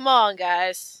 But come on,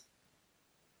 guys.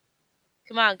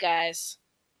 Come on, guys.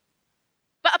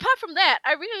 But apart from that,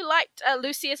 I really liked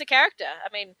Lucy as a character. I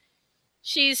mean,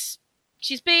 she's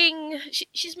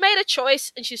made a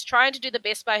choice, and she's trying to do the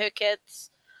best by her kids.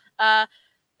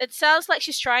 It sounds like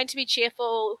she's trying to be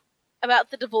cheerful about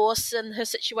the divorce and her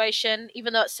situation,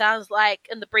 even though it sounds like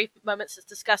in the brief moments it's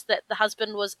discussed that the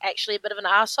husband was actually a bit of an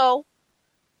asshole.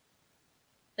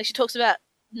 Like, she talks about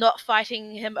not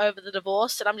fighting him over the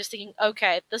divorce, and I'm just thinking,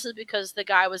 okay, this is because the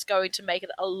guy was going to make it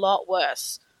a lot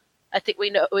worse. I think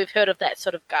we've heard of that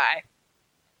sort of guy.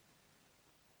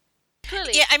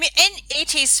 Clearly. Yeah, I mean, in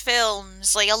 80s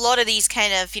films, like a lot of these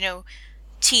kind of,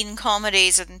 teen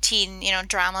comedies and teen,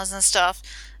 dramas and stuff,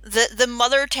 the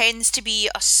mother tends to be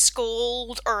a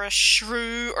scold or a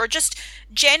shrew or just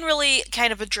generally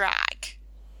kind of a drag.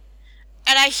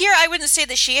 And I wouldn't say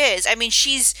that she is. I mean,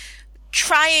 she's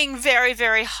trying very,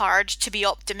 very hard to be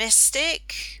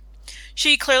optimistic.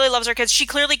 She clearly loves her kids. She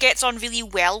clearly gets on really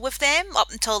well with them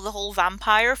up until the whole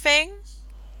vampire thing.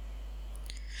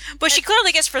 But she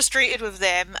clearly gets frustrated with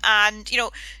them, and,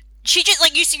 she just,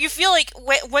 like, you feel like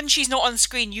when she's not on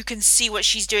screen, you can see what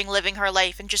she's doing, living her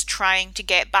life and just trying to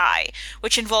get by,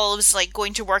 which involves, like,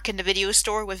 going to work in the video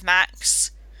store with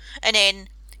Max, and then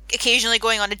occasionally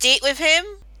going on a date with him.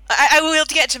 I will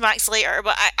get to Max later,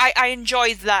 but I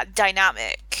enjoyed that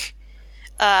dynamic.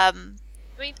 And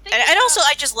also,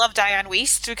 I just love Diane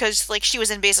Wiest, because, like, she was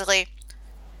in basically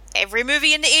every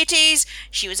movie in the 80s.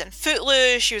 She was in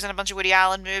Footloose, she was in a bunch of Woody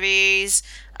Allen movies,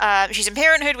 she's in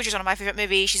Parenthood, which is one of my favourite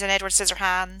movies, she's in Edward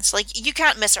Scissorhands. Like, you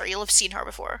can't miss her, you'll have seen her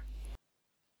before.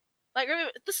 Like,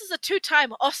 remember, this is a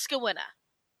 2-time Oscar winner.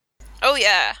 Oh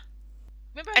yeah.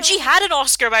 Remember And she had an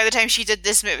Oscar by the time she did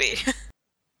this movie.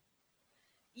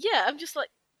 Yeah, I'm just like...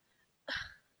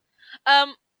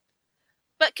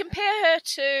 But compare her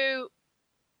to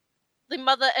the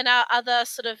mother in our other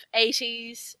sort of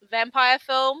 80s vampire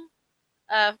film,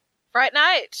 Fright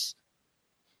Night.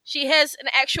 She has an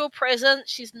actual presence.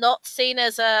 She's not seen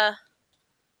as a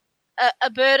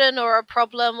burden or a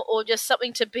problem or just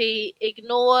something to be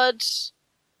ignored.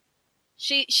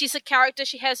 She's a character.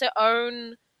 She has her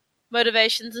own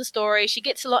motivations and story. She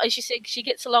gets along, as she said, she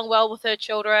gets along well with her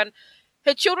children.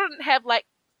 Her children have like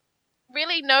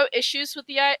really no issues with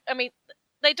I mean,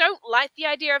 they don't like the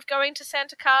idea of going to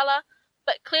Santa Carla,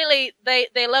 but clearly they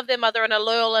love their mother and are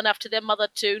loyal enough to their mother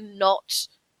to not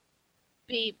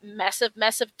be massive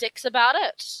dicks about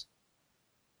it.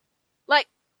 Like,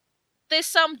 there's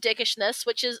some dickishness,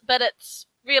 but it's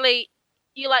really,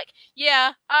 you're like,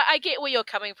 yeah, I get where you're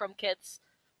coming from, kids.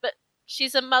 But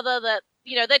she's a mother that,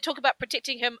 they talk about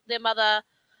protecting their mother.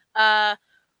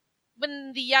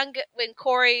 When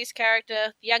Corey's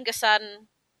character, the younger son,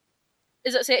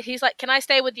 he's like, can I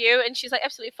stay with you? And she's like,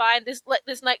 absolutely fine. There's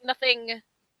nothing,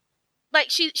 like,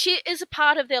 she is a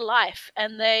part of their life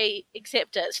and they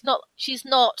accept it. She's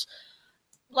not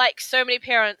like so many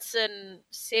parents in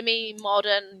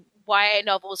semi-modern YA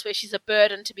novels where she's a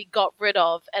burden to be got rid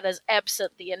of and is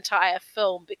absent the entire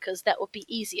film because that would be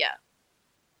easier.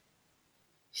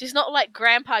 She's not like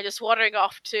Grandpa just wandering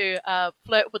off to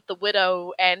flirt with the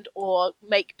widow and or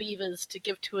make beavers to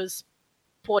give to his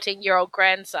 14-year-old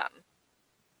grandson.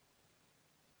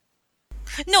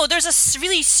 No, there's a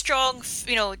really strong,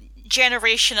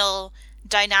 generational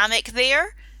dynamic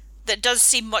there that does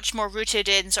seem much more rooted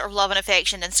in sort of love and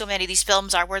affection than so many of these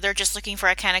films are, where they're just looking for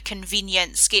a kind of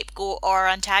convenient scapegoat or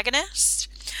antagonist.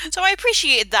 So I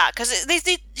appreciated that, because they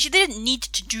didn't need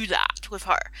to do that with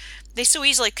her. They so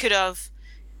easily could have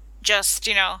just,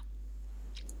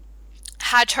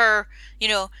 had her,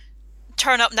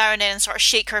 turn up now and then and sort of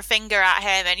shake her finger at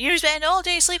him and, you spend all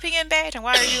day sleeping in bed and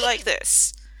why are you like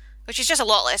this? Which is just a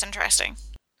lot less interesting.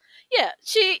 Yeah,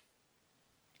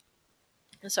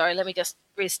 sorry, let me just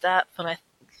restart when I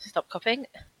stop coughing.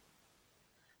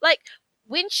 Like,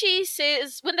 when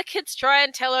the kids try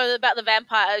and tell her about the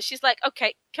vampires, she's like,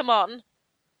 okay, come on.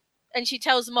 And she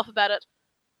tells them off about it.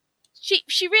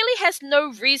 She really has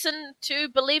no reason to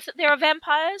believe that there are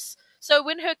vampires. So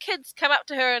when her kids come up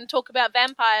to her and talk about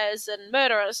vampires and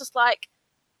murder, it's just like,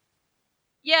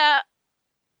 yeah,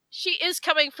 she is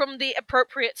coming from the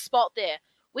appropriate spot there.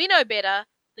 We know better,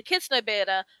 the kids know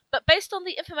better, but based on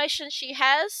the information she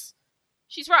has,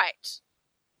 she's right.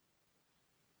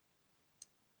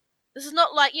 This is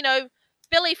not like,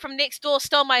 Billy from next door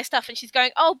stole my stuff and she's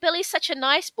going, oh, Billy's such a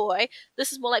nice boy.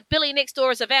 This is more like Billy next door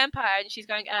is a vampire and she's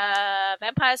going,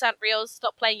 vampires aren't real,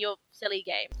 stop playing your silly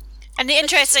game. And the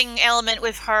interesting element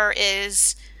with her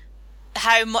is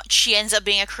how much she ends up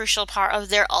being a crucial part of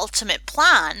their ultimate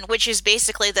plan, which is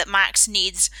basically that Max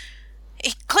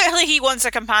clearly he wants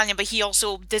a companion, but he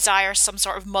also desires some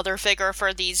sort of mother figure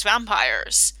for these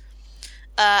vampires.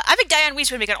 I think Diane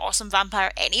Weiss would make an awesome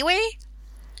vampire anyway.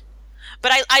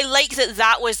 But I like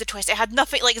that was the twist. It had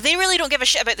nothing, like, they really don't give a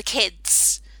shit about the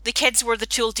kids. The kids were the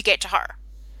tool to get to her.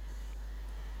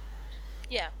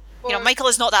 Yeah. Michael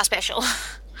is not that special.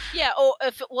 Yeah, or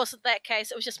if it wasn't that case,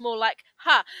 it was just more like,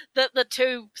 the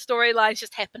two storylines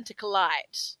just happened to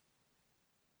collide.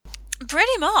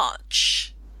 Pretty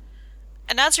much.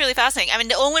 And that's really fascinating. I mean,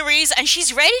 the only reason, and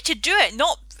she's ready to do it,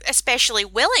 not especially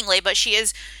willingly, but she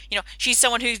is, she's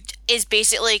someone who is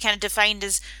basically kind of defined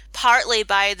as partly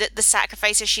by the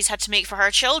sacrifices she's had to make for her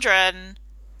children.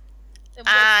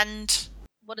 And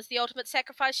what is the ultimate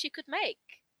sacrifice she could make?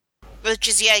 Which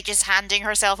is, just handing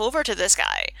herself over to this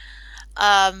guy.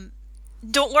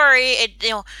 Don't worry,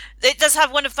 it does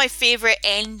have one of my favourite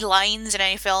end lines in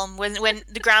any film when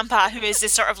the grandpa, who is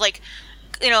this sort of like,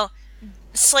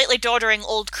 slightly doddering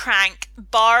old crank,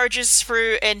 barges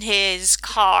through in his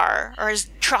car, or his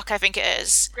truck, I think it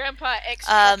is. Grandpa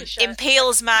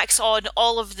impales Max on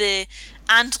all of the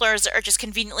antlers that are just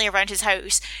conveniently around his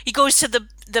house. He goes to the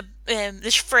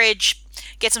fridge,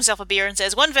 gets himself a beer and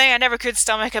says, one thing I never could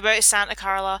stomach about Santa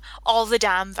Carla, all the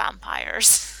damn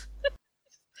vampires.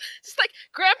 It's like,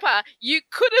 Grandpa, you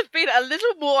could have been a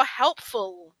little more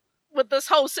helpful with this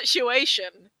whole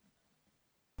situation.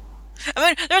 I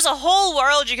mean, there's a whole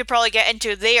world you could probably get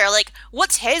into there. Like,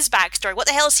 what's his backstory? What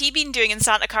the hell has he been doing in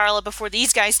Santa Carla before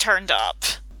these guys turned up?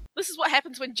 This is what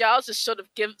happens when Giles just sort of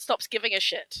stops giving a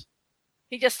shit.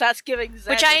 He just starts giving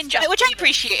Xander which I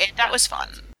appreciated. That was fun.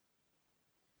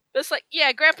 But it's like,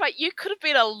 yeah, Grandpa, you could have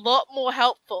been a lot more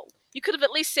helpful. You could have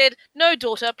at least said, "No,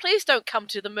 daughter, please don't come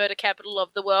to the murder capital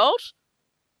of the world."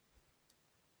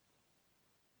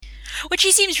 Which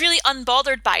he seems really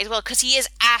unbothered by as well, because he is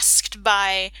asked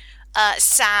by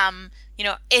Sam,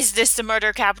 is this the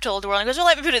murder capital of the world? And he goes, well,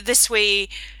 let me put it this way.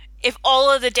 If all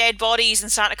of the dead bodies in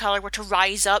Santa Color were to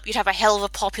rise up, you'd have a hell of a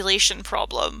population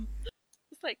problem.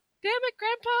 It's like, damn it,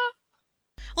 Grandpa.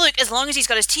 Look, as long as he's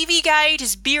got his TV guide,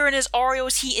 his beer, and his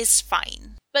Oreos, he is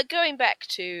fine. But going back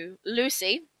to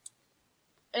Lucy,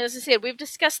 as I said, we've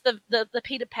discussed the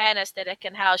Peter Pan aesthetic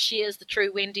and how she is the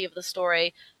true Wendy of the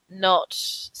story, not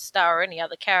Star or any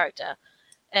other character,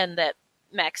 and that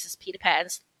Max is Peter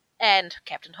Pan's and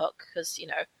Captain Hook, because,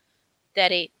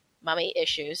 daddy, mummy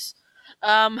issues.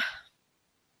 It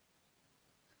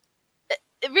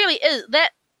really is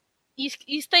that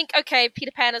you think, okay,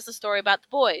 Peter Pan is the story about the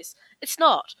boys. It's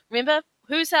not. Remember,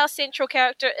 who's our central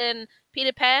character in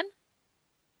Peter Pan?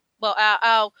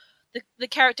 Well, the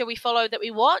character we follow that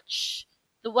we watch,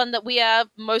 the one that we are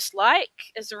most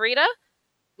like as a reader.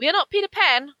 We are not Peter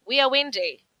Pan. We are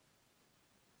Wendy,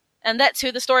 and that's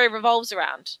who the story revolves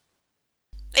around.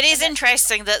 It is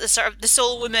interesting that the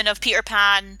soul woman of Peter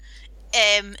Pan,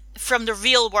 from the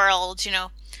real world,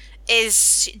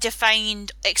 is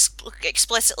defined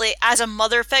explicitly as a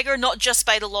mother figure, not just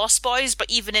by the Lost Boys, but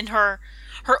even in her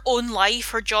own life.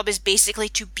 Her job is basically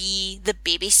to be the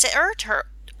babysitter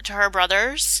to her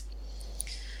brothers.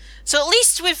 So at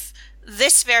least with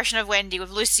this version of Wendy, with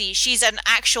Lucy, she's an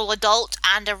actual adult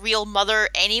and a real mother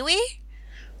anyway.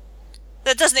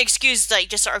 That doesn't excuse,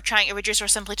 just sort of trying to reduce her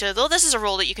simply to, though, this is a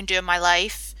role that you can do in my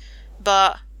life.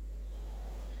 But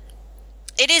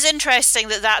it is interesting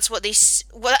that that's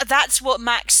what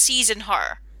Max sees in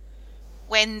her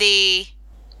when they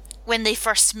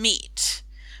first meet.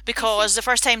 Because the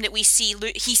first time that he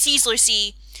sees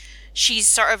Lucy, she's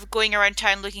sort of going around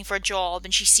town looking for a job,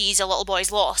 and she sees a little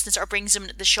boy's lost and sort of brings him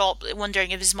to the shop wondering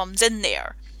if his mum's in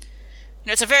there.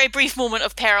 It's a very brief moment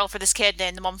of peril for this kid, and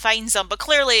then the mum finds him, but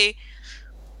clearly,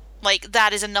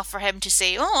 that is enough for him to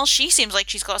say, oh, well, she seems like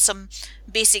she's got some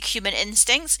basic human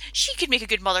instincts. She could make a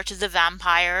good mother to the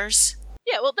vampires.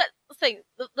 Yeah, well, that's the thing.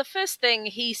 The first thing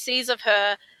he sees of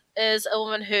her is a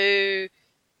woman who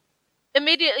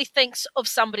immediately thinks of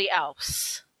somebody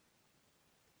else.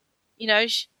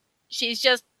 She's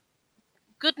just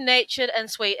good-natured and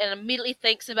sweet, and immediately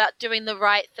thinks about doing the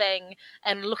right thing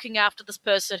and looking after this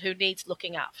person who needs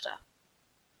looking after.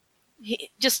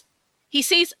 He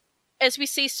sees, as we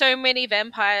see so many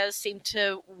vampires seem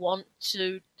to want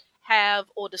to have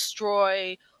or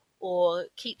destroy or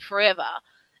keep forever,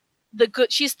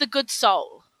 she's the good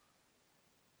soul.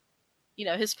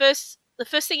 The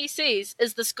first thing he sees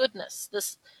is this goodness,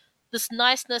 this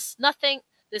niceness, nothing.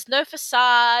 There's no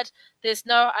facade. There's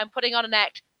no, I'm putting on an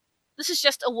act. This is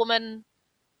just a woman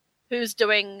who's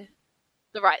doing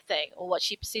the right thing, or what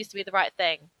she perceives to be the right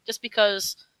thing, just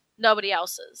because nobody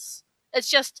else is. It's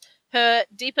just her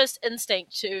deepest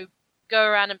instinct to go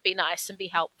around and be nice and be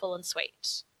helpful and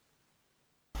sweet.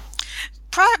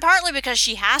 Partly because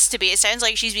she has to be. It sounds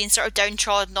like she's been sort of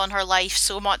downtrodden on her life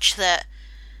so much that,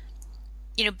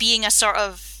 being a sort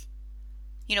of,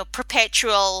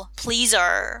 perpetual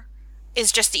pleaser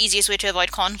is just the easiest way to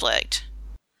avoid conflict.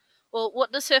 Well,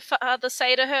 what does her father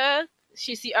say to her?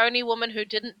 She's the only woman who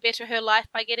didn't better her life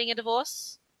by getting a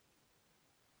divorce.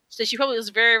 So she probably was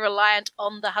very reliant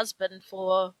on the husband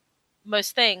for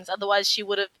most things. Otherwise, she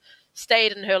would have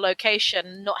stayed in her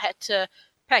location, not had to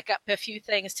pack up her few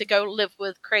things to go live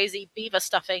with crazy beaver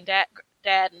stuffing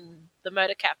dad in the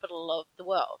murder capital of the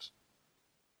world.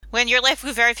 When you're left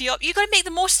with very few you got to make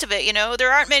the most of it.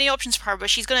 There aren't many options for her, but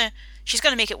she's gonna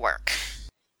make it work.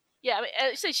 Yeah, I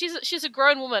mean, so she's a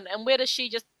grown woman, and where does she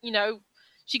just,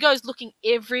 she goes looking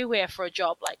everywhere for a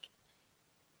job.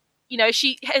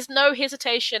 She has no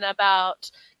hesitation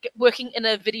about working in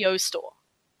a video store.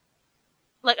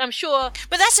 I'm sure.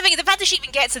 But that's the thing, the fact that she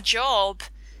even gets a job,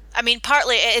 I mean,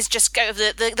 partly it is just out of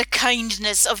the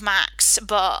kindness of Max,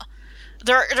 but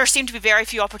there seem to be very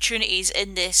few opportunities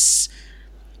in this,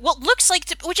 what looks like,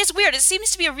 which is weird, it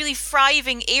seems to be a really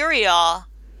thriving area.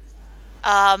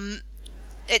 You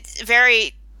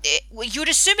would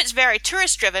assume it's very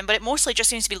tourist driven, but it mostly just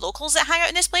seems to be locals that hang out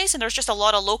in this place, and there's just a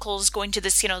lot of locals going to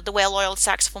this, the well-oiled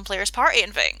saxophone players party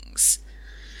and things.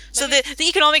 So the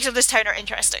economics of this town are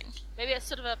interesting. Maybe it's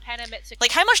sort of a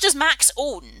Panamexican. How much does Max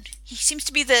own? He seems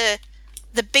to be the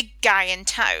big guy in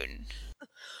town.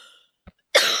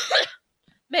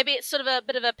 Maybe it's sort of a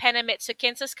bit of a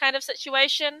Panamexicensis kind of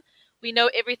situation. We know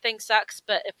everything sucks,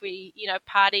 but if we,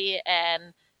 party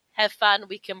and have fun,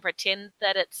 we can pretend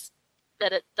that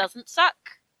it doesn't suck.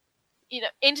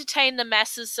 Entertain the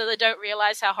masses so they don't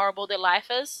realize how horrible their life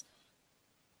is.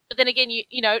 But then again,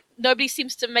 you know, nobody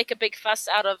seems to make a big fuss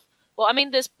out of. Well, I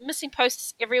mean, there's missing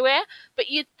posts everywhere, but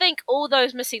you'd think all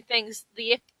those missing things,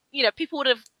 people would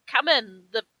have come in,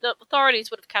 the authorities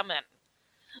would have come in,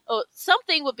 or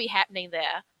something would be happening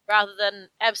there rather than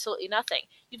absolutely nothing.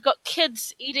 You've got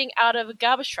kids eating out of a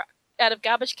garbage truck, out of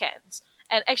garbage cans,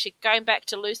 and actually going back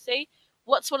to Lucy.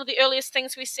 What's one of the earliest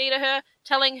things we see to her?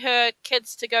 Telling her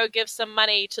kids to go give some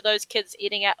money to those kids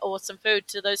eating out, or some food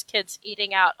to those kids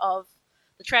eating out of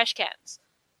the trash cans.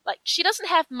 Like, she doesn't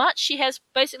have much. She has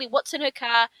basically what's in her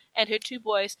car and her 2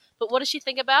 boys. But what does she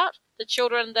think about? The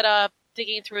children that are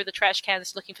digging through the trash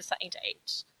cans looking for something to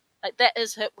eat. Like, that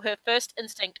is her first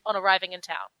instinct on arriving in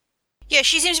town. Yeah,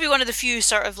 she seems to be one of the few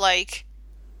sort of, like,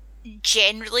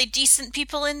 generally decent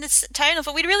people in this town,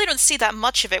 but we really don't see that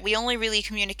much of it. We only really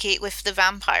communicate with the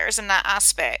vampires in that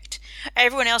aspect.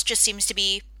 Everyone else just seems to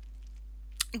be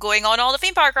going on all the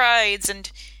theme park rides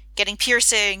and getting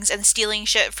piercings and stealing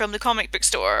shit from the comic book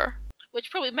store.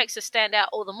 Which probably makes her stand out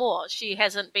all the more. She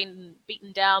hasn't been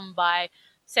beaten down by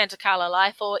Santa Carla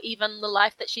life or even the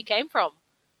life that she came from.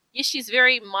 Yes, she's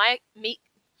very meek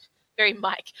and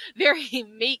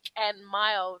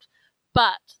mild,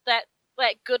 but that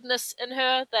goodness in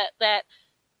her, that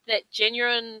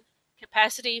genuine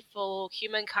capacity for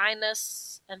human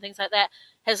kindness and things like that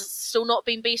has still not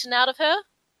been beaten out of her.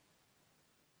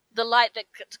 The light that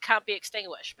can't be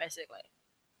extinguished, basically.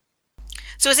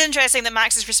 So it's interesting that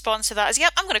Max's response to that is,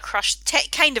 yep, I'm going to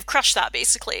kind of crush that,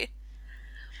 basically.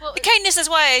 Well, the kindness is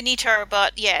why I need her,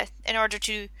 but yeah, in order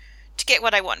to get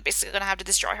what I want, basically I'm going to have to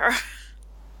destroy her.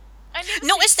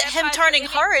 Notice that him turning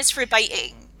her is through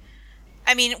biting.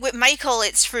 I mean, with Michael,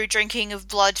 it's through drinking of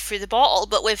blood through the bottle,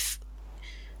 but with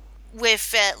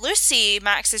Lucy,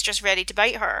 Max is just ready to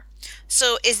bite her.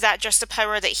 So is that just a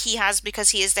power that he has because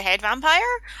he is the head vampire?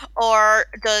 Or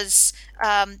does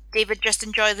David just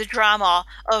enjoy the drama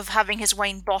of having his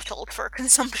wine bottled for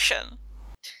consumption?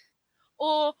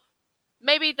 Or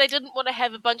maybe they didn't want to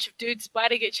have a bunch of dudes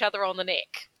biting each other on the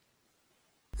neck.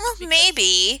 Well,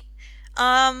 maybe.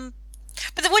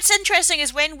 But what's interesting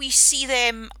is when we see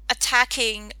them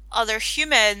attacking other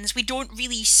humans, we don't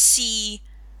really see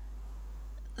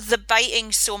the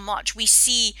biting so much. We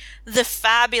see the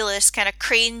fabulous kind of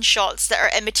crane shots that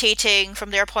are imitating from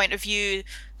their point of view,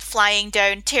 flying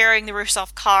down, tearing the roofs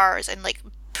off cars and like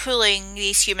pulling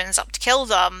these humans up to kill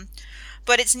them.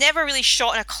 But it's never really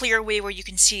shot in a clear way where you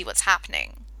can see what's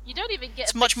happening. You don't even get.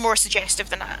 It's much more suggestive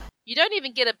than that. You don't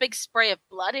even get a big spray of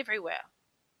blood everywhere,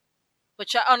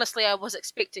 which I was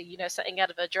expecting. Something out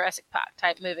of a Jurassic Park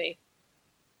type movie,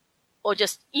 or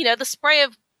just the spray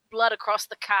of blood across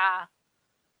the car.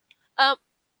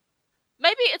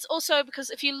 Maybe it's also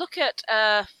because if you look at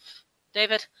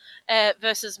David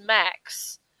versus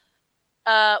Max,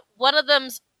 one of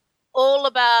them's all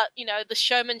about the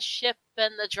showmanship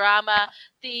and the drama,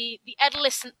 the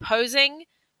adolescent posing,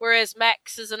 whereas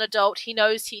Max is an adult. He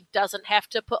knows he doesn't have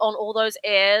to put on all those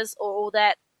airs or all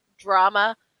that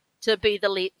drama to be the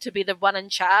lead, to be the one in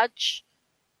charge.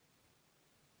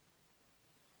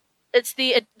 It's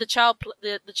the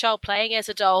child playing as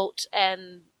adult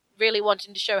and really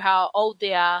wanting to show how old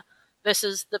they are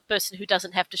versus the person who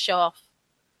doesn't have to show off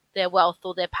their wealth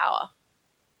or their power.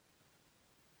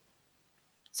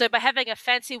 So by having a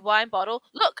fancy wine bottle,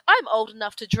 look, I'm old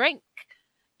enough to drink.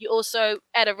 You also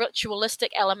add a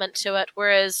ritualistic element to it,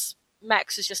 whereas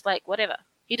Max is just like, whatever.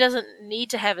 He doesn't need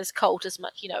to have his cult as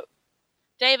much,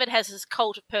 David has his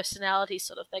cult of personality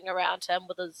sort of thing around him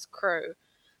with his crew.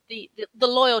 The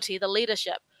loyalty, the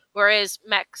leadership, whereas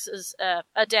Max is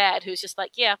a dad who's just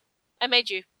like, yeah, I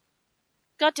made you.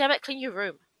 God damn it, clean your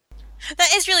room. That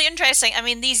is really interesting. I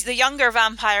mean, the younger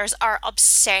vampires are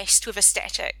obsessed with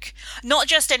aesthetic. Not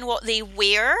just in what they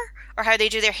wear or how they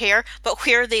do their hair, but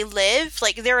where they live.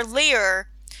 Like, their lair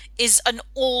is an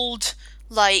old,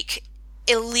 like,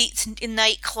 elite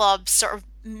nightclub, sort of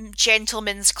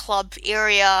gentleman's club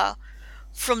area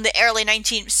from the early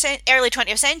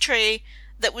 20th century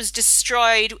that was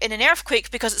destroyed in an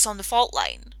earthquake because it's on the fault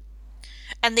line.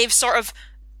 And they've sort of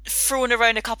thrown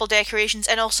around a couple decorations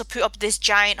and also put up this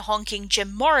giant honking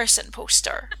Jim Morrison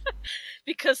poster.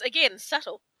 Because, again,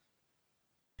 subtle.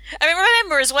 I mean,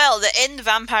 remember as well that in the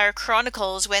Vampire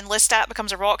Chronicles, when Lestat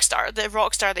becomes a rock star, the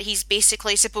rock star that he's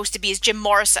basically supposed to be is Jim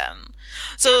Morrison.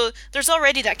 So there's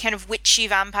already that kind of witchy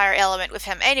vampire element with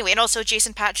him anyway. And also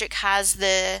Jason Patric has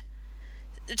the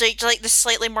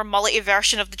slightly more mullety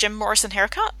version of the Jim Morrison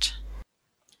haircut.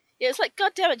 Yeah, it's like,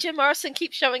 God damn it, Jim Morrison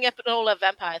keeps showing up in all our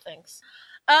vampire things.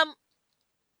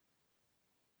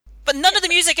 But none of the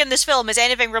music in this film is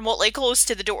anything remotely close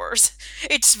to The Doors.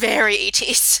 It's very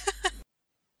 80s.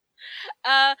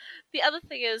 The other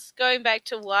thing is, going back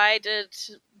to why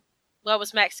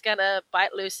was Max gonna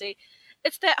bite Lucy?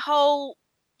 It's that whole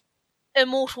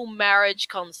immortal marriage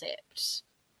concept.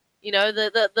 You know,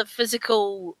 the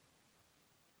physical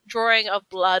drawing of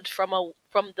blood from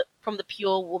the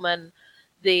pure woman.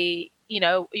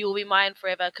 You'll be mine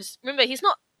forever. Because remember,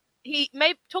 he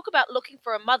may talk about looking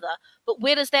for a mother, but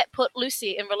where does that put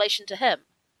Lucy in relation to him?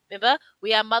 Remember,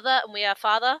 we are mother and we are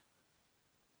father.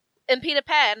 In Peter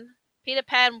Pan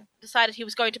decided he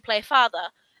was going to play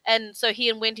father, and so he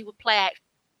and Wendy would play act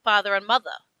father and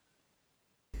mother.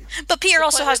 But Peter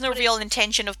also has no real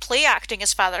intention of play acting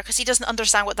as father because he doesn't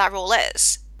understand what that role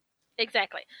is.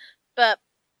 Exactly. But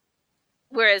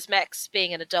whereas Max,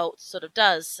 being an adult, sort of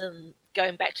does, and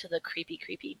going back to the creepy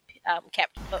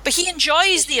Captain Hook. But he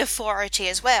enjoys the authority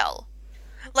as well.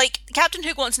 Like, Captain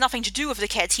Hook wants nothing to do with the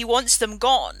kids. He wants them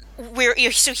gone.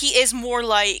 So he is more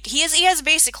like... He has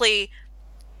basically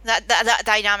that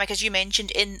dynamic, as you mentioned,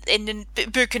 in the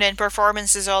book and in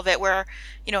performances of it, where,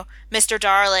 Mr.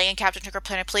 Darling and Captain Hook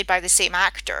are played by the same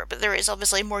actor, but there is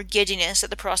obviously more giddiness at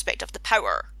the prospect of the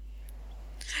power.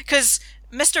 Because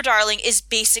Mr. Darling is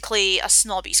basically a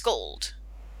snobby scold.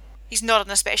 He's not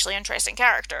an especially interesting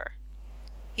character.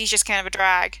 He's just kind of a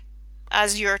drag,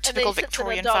 as your typical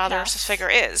Victorian father figure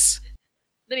is.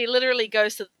 Then he literally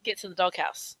gets in the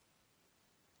doghouse.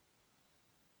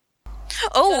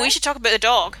 Oh, we should talk about the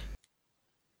dog.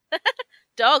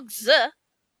 Dogs.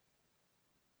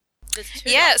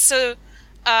 Yeah, so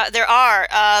there are.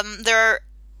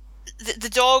 The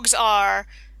dogs are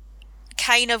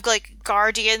kind of like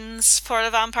guardians for the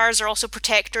vampires. They're also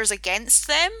protectors against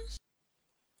them.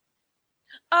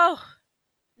 Oh,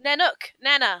 Nana.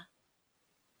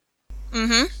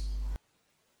 Mm-hmm.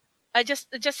 It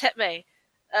just hit me.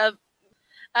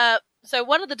 So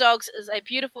one of the dogs is a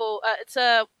beautiful.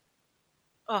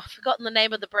 I've forgotten the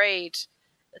name of the breed.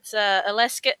 It's a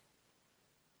husky.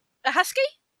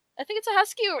 I think it's a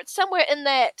husky, or it's somewhere in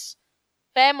that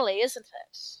family, isn't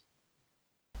it?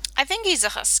 I think he's a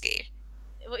husky.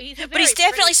 Well, but he's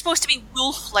definitely supposed to be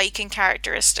wolf-like in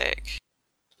characteristic.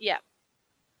 Yeah.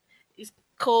 He's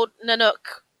called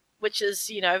Nanook, which is,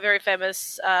 very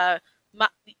famous. So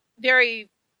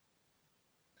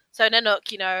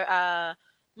Nanook,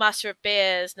 Master of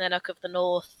Bears, Nanook of the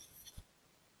North,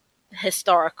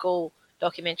 historical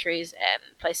documentaries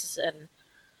and places in...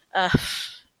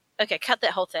 okay, cut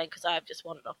that whole thing because I've just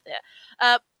wandered off there.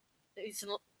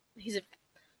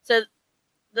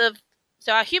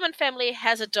 So our human family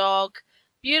has a dog,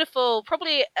 beautiful,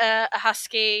 probably a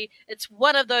husky. It's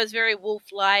one of those very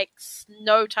wolf-like,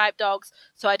 snow-type dogs.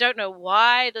 So I don't know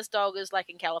why this dog is like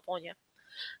in California,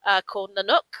 called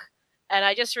Nanook. And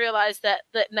I just realized that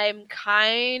that name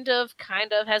kind of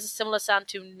has a similar sound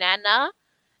to Nana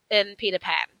in Peter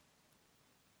Pan,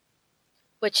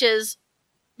 which is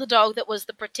the dog that was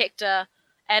the protector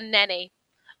and nanny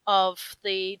of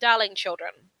the Darling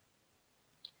children.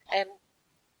 And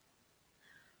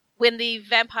when the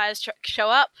vampires show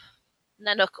up,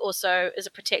 Nanook also is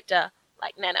a protector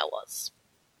like Nana was.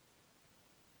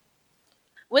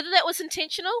 Whether that was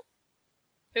intentional,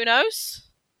 who knows?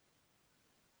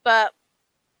 But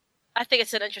I think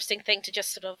it's an interesting thing to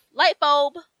just sort of light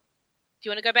bulb. Do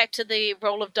you want to go back to the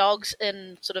role of dogs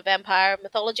in sort of vampire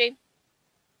mythology?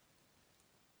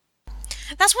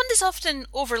 That's one that's often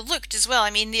overlooked as well. I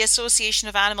mean, the association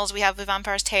of animals we have with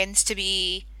vampires tends to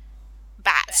be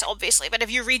bats, obviously. But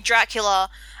if you read Dracula,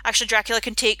 actually Dracula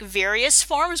can take various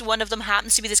forms. One of them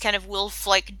happens to be this kind of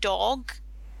wolf-like dog.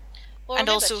 Well, and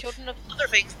remember, also other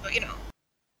things, but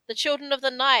the Children of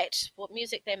the Night, what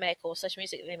music they make, or such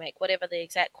music they make, whatever the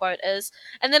exact quote is.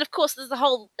 And then, of course, there's the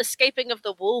whole escaping of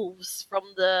the wolves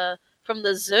from the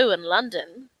zoo in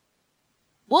London.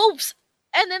 Wolves!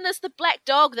 And then there's the black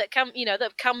dog that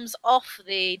comes off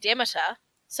the Demeter.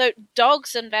 So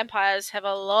dogs and vampires have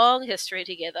a long history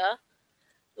together.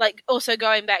 Like, also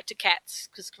going back to cats,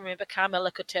 because remember,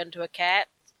 Carmilla could turn to a cat.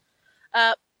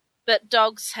 But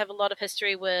dogs have a lot of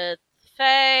history with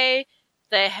Fae.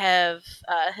 They have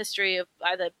a history of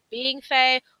either being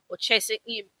Fae or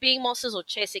being monsters or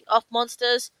chasing off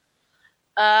monsters.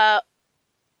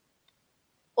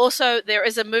 Also, there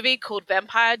is a movie called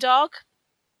Vampire Dog.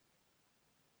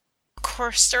 Of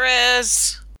course there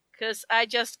is. Because I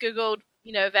just googled,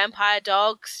 vampire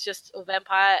dogs, or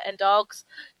vampire and dogs,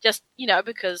 just,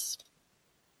 because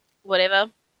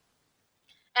whatever.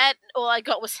 And all I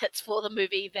got was hits for the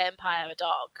movie Vampire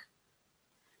Dog.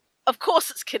 Of course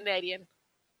it's Canadian.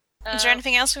 Is there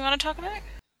anything else we want to talk about?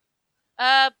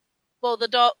 Well,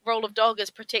 the role of dog is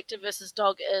protector versus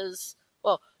dog is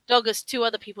two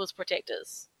other people's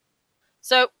protectors.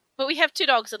 So, But we have two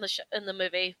dogs in the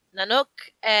movie, Nanook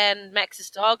and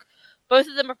Max's dog. Both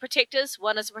of them are protectors.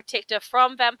 One is a protector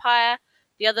from vampire.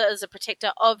 The other is a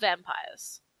protector of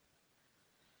vampires.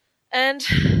 And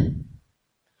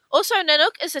also,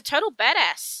 Nanook is a total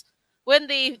badass. When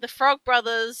the Frog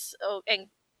Brothers are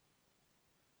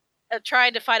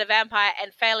trying to fight a vampire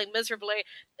and failing miserably,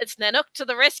 it's Nanook to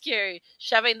the rescue,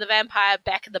 shoving the vampire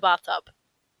back in the bathtub.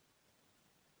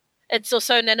 It's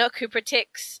also Nanook who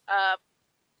protects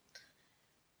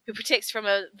from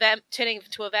turning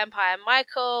into a vampire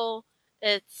Michael.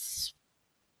 It's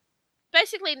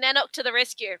basically Nanook to the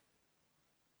rescue.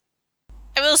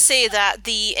 I will say that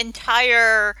the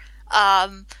entire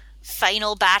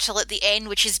final battle at the end,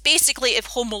 which is basically if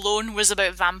Home Alone was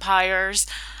about vampires,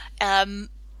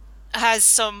 has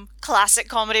some classic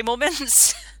comedy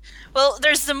moments. Well,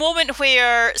 there's the moment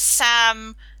where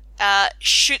Sam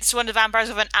shoots one of the vampires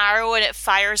with an arrow and it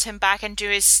fires him back into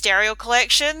his stereo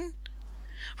collection,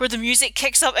 where the music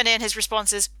kicks up and then his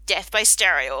response is death by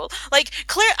stereo. Like,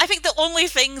 I think the only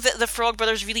thing that the Frog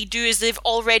Brothers really do is they've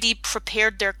already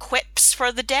prepared their quips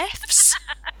for the deaths.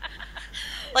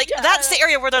 That's the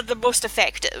area where they're the most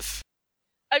effective.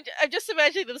 I'm just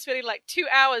imagining them spending like 2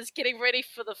 hours getting ready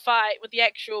for the fight with the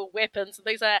actual weapons and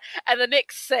things like that, and the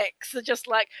next 6 are just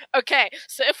like, okay,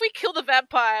 so if we kill the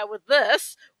vampire with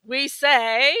this, we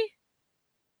say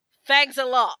thanks a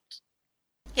lot.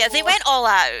 Yeah, they went all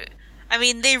out. I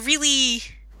mean, they really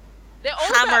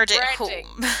hammered it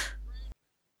home.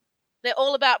 They're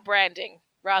all about branding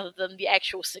rather than the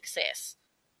actual success.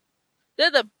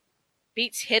 They're the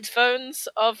Beats headphones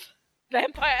of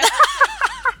vampire.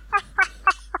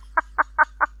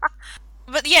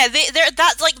 But yeah,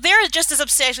 they're just as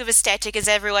obsessed with aesthetic as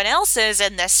everyone else is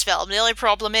in this film. The only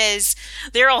problem is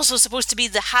they're also supposed to be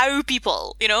the how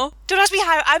people, you know? Don't ask me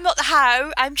how. I'm not the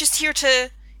how. I'm just here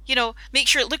to, make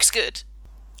sure it looks good.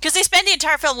 Because they spend the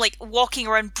entire film, walking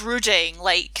around brooding,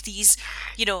 like these,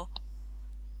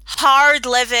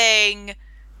 hard-living,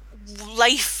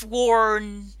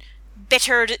 life-worn,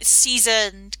 bitter,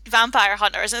 seasoned vampire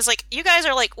hunters. And it's like, you guys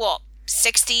are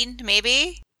 16,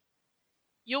 maybe?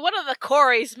 You're one of the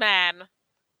Coreys, man.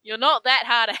 You're not that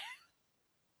hard.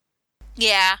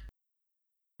 Yeah.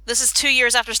 This is 2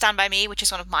 years after Stand By Me, which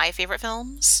is one of my favourite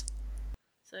films.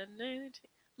 So,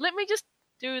 let me just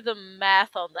do the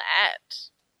math on that.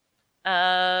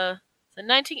 So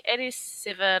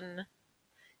 1987.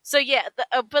 So yeah,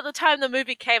 by the time the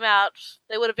movie came out,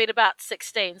 they would have been about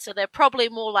 16. So they're probably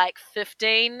more like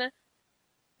 15,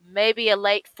 maybe a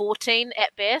late 14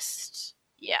 at best.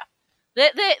 Yeah,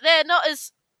 they're not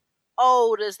as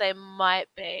old as they might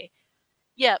be.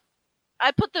 Yeah, I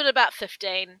put them at about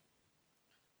 15,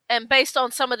 and based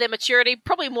on some of their maturity,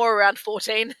 probably more around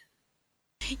 14.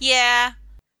 Yeah.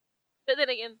 But then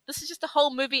again, this is just a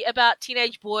whole movie about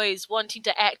teenage boys wanting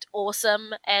to act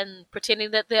awesome and pretending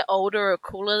that they're older or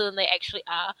cooler than they actually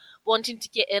are, wanting to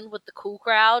get in with the cool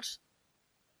crowd.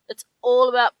 It's all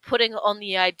about putting on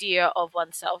the idea of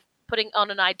oneself, putting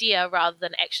on an idea rather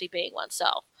than actually being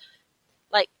oneself.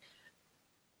 Like,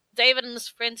 David and his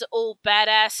friends are all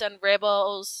badass and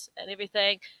rebels and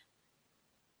everything.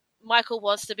 Michael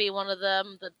wants to be one of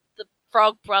them. The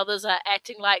Frog Brothers are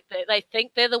acting like they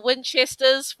think they're the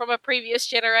Winchesters from a previous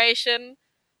generation,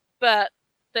 but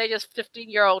they're just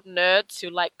 15-year-old nerds who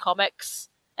like comics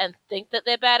and think that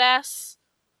they're badass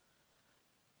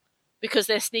because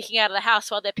they're sneaking out of the house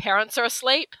while their parents are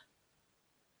asleep.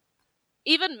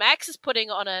 Even Max is putting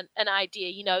on an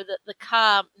idea, the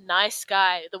calm, nice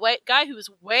guy, guy who is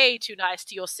way too nice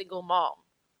to your single mom.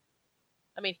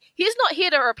 I mean, he's not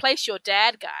here to replace your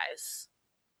dad, guys.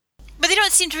 But they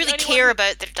don't seem to really care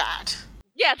about their dad.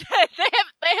 Yeah, they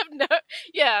have no...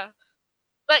 Yeah.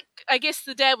 I guess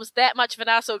the dad was that much of an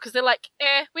asshole because they're like,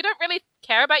 we don't really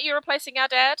care about you replacing our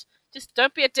dad. Just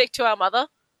don't be a dick to our mother.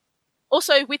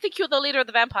 Also, we think you're the leader of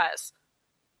the vampires.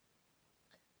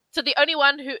 So the only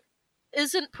one who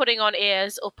isn't putting on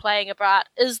airs or playing a brat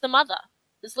is the mother,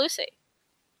 is Lucy.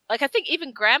 I think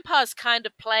even Grandpa's kind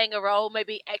of playing a role,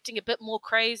 maybe acting a bit more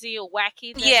crazy or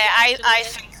wacky. Yeah, I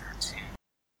think so too.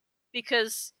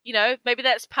 Because, maybe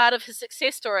that's part of his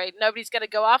success story. Nobody's going to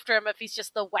go after him if he's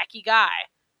just the wacky guy.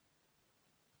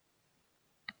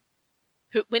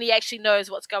 When he actually knows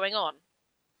what's going on.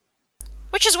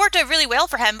 Which has worked out really well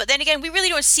for him, but then again, we really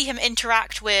don't see him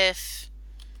interact with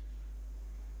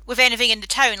anything in the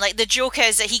town. Like, the joke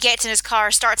is that he gets in his car,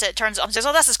 starts it, turns it on, and says,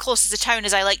 oh, that's as close to the town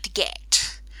as I like to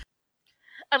get.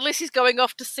 Unless he's going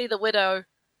off to see the widow.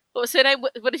 What was her name?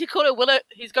 What did he call it?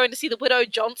 He's going to see the widow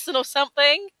Johnson or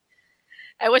something?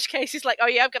 In which case he's like, oh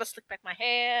yeah, I'm going to slick back my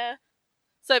hair.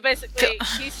 So basically,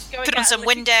 he's going put on some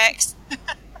Windex.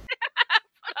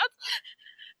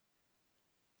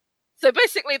 So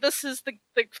basically, this is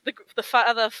the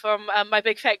father from My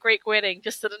Big Fat Greek Wedding,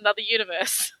 just in another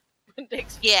universe.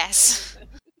 Yes.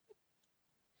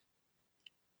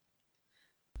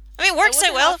 I mean, it works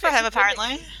out well for him,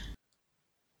 apparently.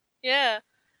 Yeah.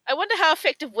 I wonder how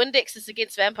effective Windex is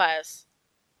against vampires.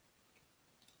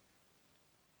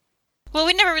 Well,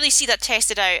 we never really see that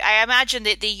tested out. I imagine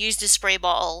that they used a spray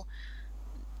bottle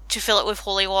to fill it with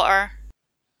holy water.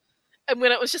 And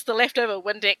when it was just the leftover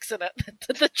Windex in it, that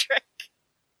did the trick.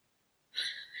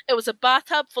 It was a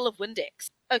bathtub full of Windex.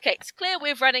 Okay, it's clear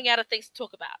we're running out of things to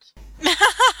talk about.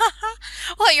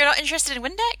 What, you're not interested in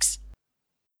Windex?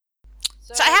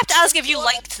 So I have to ask if you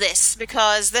liked this,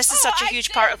 because this is such a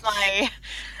huge part of my...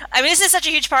 I mean, this is such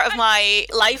a huge part of my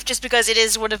life, just because it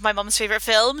is one of my mum's favourite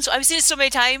films. I've seen it so many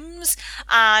times,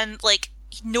 and, like,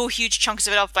 know huge chunks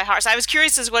of it off by heart. So I was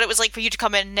curious as what it was like for you to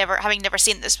come in having never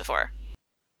seen this before.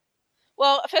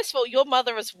 Well, first of all, your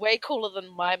mother is way cooler than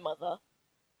my mother.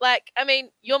 Like, I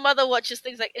mean, your mother watches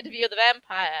things like Interview with the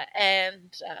Vampire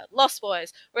and Lost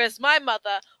Boys, whereas my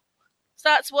mother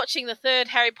starts watching the third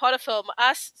Harry Potter film,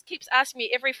 keeps asking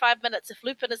me every 5 minutes if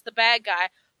Lupin is the bad guy,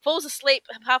 falls asleep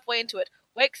halfway into it,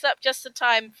 wakes up just in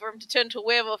time for him to turn to a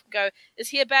werewolf and go, is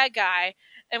he a bad guy?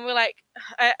 And we're like,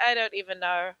 I don't even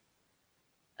know.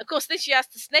 Of course, then she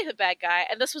asked is Snape a bad guy,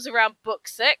 and this was around book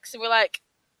 6, and we're like,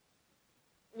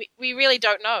 we really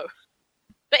don't know.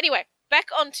 But anyway, back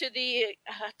onto the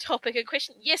topic in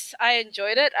question. Yes, I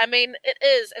enjoyed it. I mean, it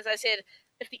is, as I said,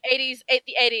 if the 80s ate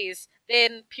the 80s,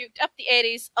 then puked up the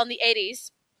 80s on the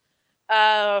 80s,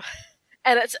 and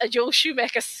it's a Joel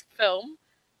Schumacher film,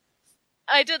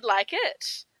 I did like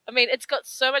it. I mean, it's got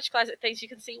so much classic things. You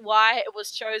can see why it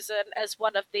was chosen as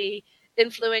one of the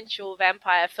influential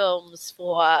vampire films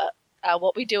for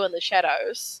What We Do in the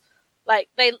Shadows. Like,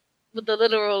 they're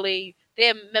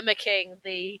mimicking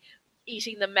the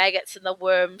eating the maggots and the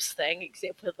worms thing,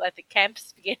 except with, like, the camp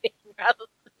spaghetti rather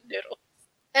than noodles.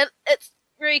 And it's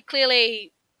very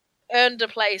clearly earned a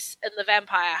place in the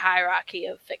vampire hierarchy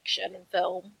of fiction and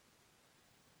film.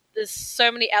 There's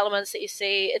so many elements that you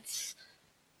see. It's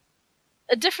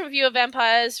a different view of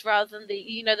vampires rather than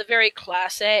the very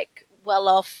classic,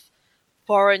 well-off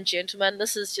foreign gentleman.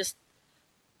 This is just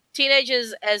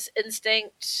teenagers as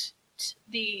instinct,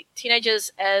 the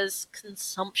teenagers as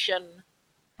consumption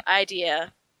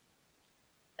idea,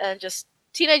 and just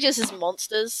teenagers as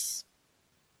monsters.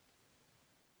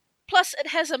 Plus, it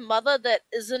has a mother that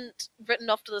isn't written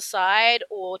off to the side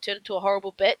or turned into a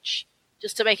horrible bitch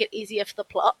just to make it easier for the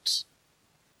plot.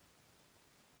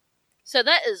 So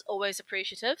that is always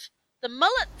appreciative. The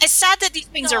mullet... It's sad that these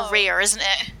things are rare, isn't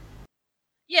it?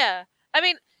 Yeah. I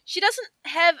mean, she doesn't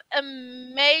have a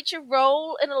major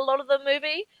role in a lot of the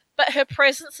movie, but her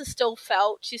presence is still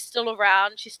felt. She's still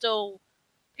around. She's still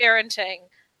parenting.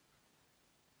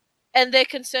 And their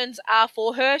concerns are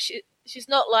for her. She's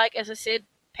not like, as I said,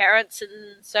 parents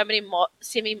in so many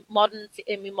semi-modern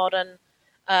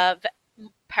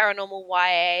paranormal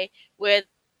YA, where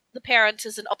the parent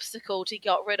is an obstacle to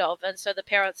get rid of, and so the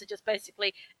parents are just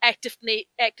basically actively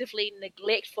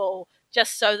neglectful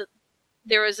just so that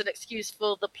there is an excuse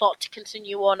for the plot to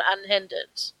continue on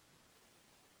unhindered.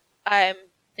 I'm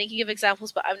thinking of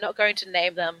examples, but I'm not going to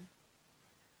name them.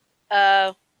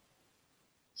 So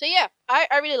yeah, I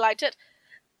really liked it.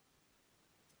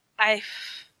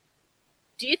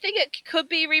 Do you think it could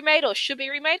be remade or should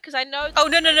be remade? Because I know... Oh,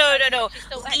 no.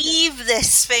 Leave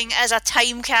this thing as a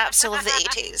time capsule of the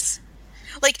 80s.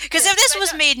 Like, because if this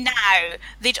was made now,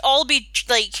 they'd all be,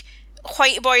 like,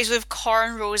 white boys with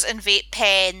cornrows and vape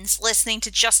pens listening to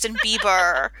Justin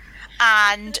Bieber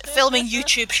and filming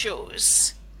YouTube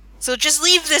shows. So just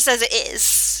leave this as it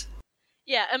is.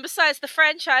 Yeah, and besides, the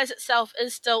franchise itself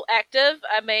is still active.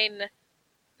 I mean,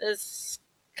 there's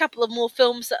couple of more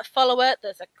films that follow it.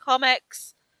 There's a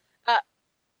comics.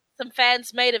 Some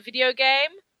fans made a video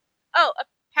game. Oh,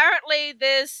 apparently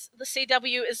the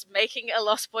CW is making a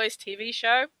Lost Boys TV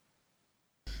show.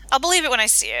 I'll believe it when I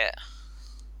see it.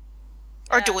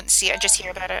 Or don't see it, just hear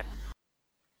about it.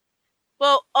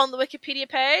 Well, on the Wikipedia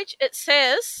page, it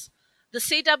says the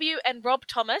CW and Rob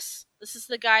Thomas, this is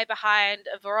the guy behind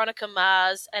Veronica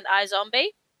Mars and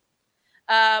iZombie,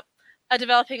 are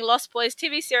developing a Lost Boys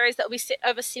TV series that will be set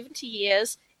over 70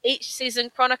 years, each season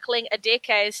chronicling a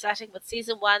decade, starting with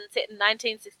season 1 set in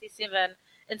 1967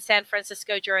 in San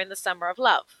Francisco during the Summer of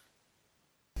Love.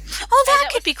 Oh,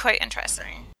 that could be quite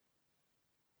interesting.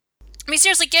 I mean,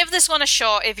 seriously, give this one a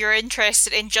shot if you're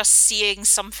interested in just seeing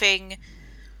something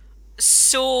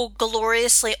so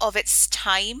gloriously of its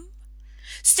time.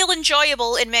 Still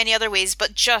enjoyable in many other ways,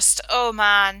 but just, oh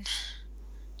man,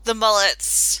 the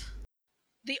mullets.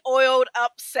 The oiled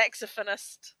up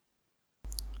saxophonist.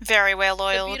 Very well The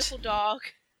oiled. beautiful dog.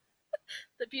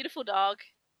 The beautiful dog.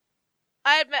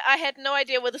 I admit I had no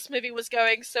idea where this movie was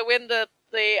going, so when the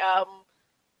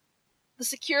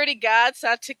security guard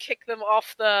started to kick them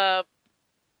off the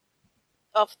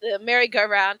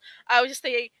merry-go-round, I was just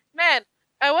thinking, man,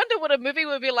 I wonder what a movie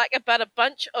would be like about a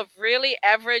bunch of really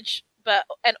average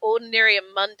and ordinary and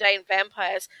mundane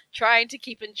vampires trying to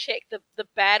keep in check the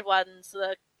bad ones that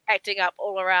are acting up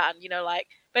all around. You know, like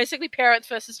basically parents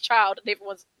versus child, and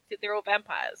they're all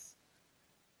vampires.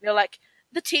 You know, like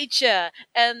the teacher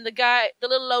and the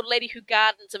little old lady who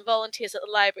gardens and volunteers at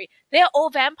the library. They're all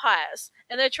vampires,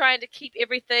 and they're trying to keep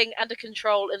everything under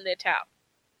control in their town.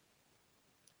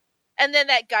 And then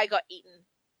that guy got eaten.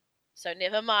 So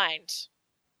never mind.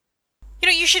 You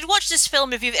know, you should watch this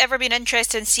film if you've ever been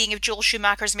interested in seeing if Joel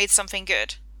Schumacher's made something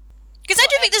good. Because I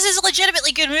do think this is a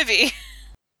legitimately good movie.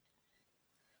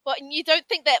 Well, and you don't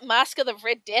think that Mask of the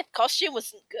Red Death costume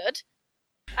wasn't good?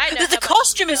 I know The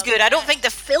costume is good. I don't think the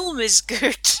film is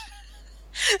good.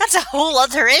 That's a whole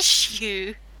other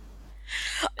issue.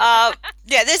 Yeah,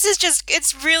 this is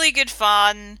it's really good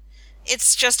fun.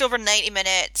 It's just over 90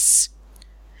 minutes.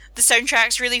 The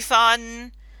soundtrack's really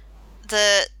fun.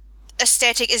 The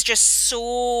aesthetic is just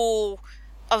so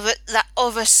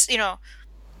you know,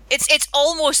 it's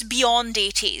almost beyond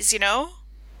 80s, you know?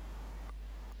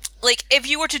 Like, if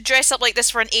you were to dress up like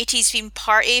this for an 80s themed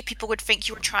party, people would think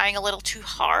you were trying a little too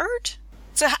hard.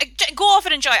 So go off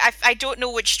and enjoy. I don't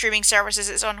know which streaming services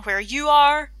it's on where you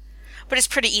are, but it's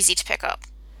pretty easy to pick up.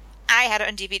 I had it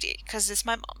on DVD because it's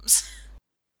my mom's.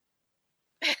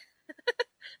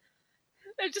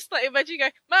 I just like imagine you go,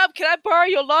 Mom, can I borrow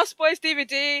your Lost Boys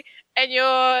DVD and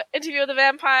your Interview with the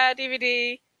Vampire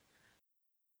DVD?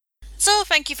 So,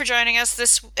 thank you for joining us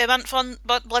this month on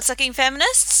Bloodsucking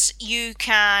Feminists. You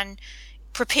can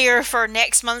prepare for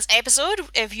next month's episode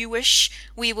if you wish.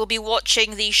 We will be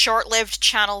watching the short-lived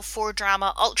Channel 4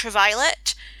 drama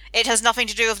Ultraviolet. It has nothing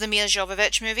to do with the Mia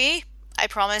Jovovich movie, I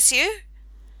promise you.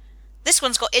 This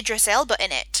one's got Idris Elba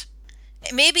in it.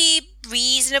 It may be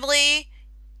reasonably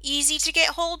easy to get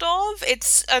hold of.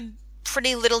 It's a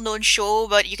pretty little-known show,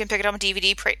 but you can pick it up on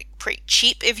DVD pretty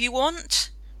cheap if you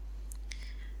want.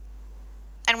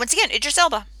 And once again, Idris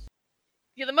Elba.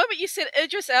 Yeah, the moment you said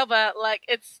Idris Elba, like,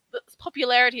 its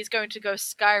popularity is going to go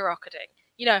skyrocketing.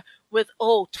 You know, with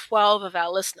all 12 of our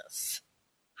listeners.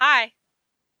 Hi,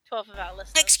 12 of our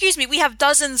listeners. Excuse me, we have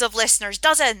dozens of listeners.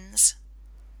 Dozens.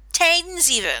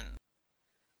 Tens, even.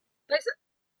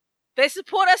 They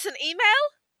support us in email?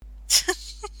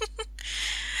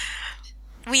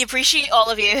 We appreciate all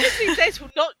of you. These days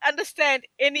will not understand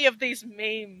any of these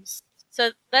memes.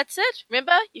 So that's it.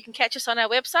 Remember, you can catch us on our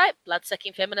website,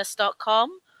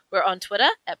 bloodsuckingfeminist.com. We're on Twitter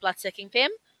at bloodsuckingfem.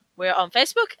 We're on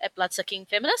Facebook at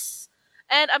bloodsuckingfeminists.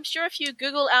 And I'm sure if you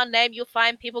Google our name, you'll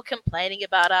find people complaining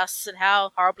about us and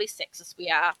how horribly sexist we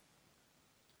are.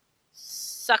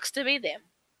 Sucks to be them.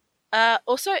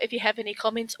 Also, if you have any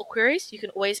comments or queries, you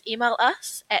can always email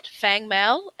us at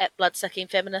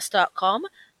fangmail@bloodsuckingfeminist.com.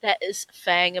 That is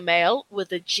fangmail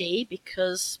with a G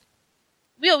because,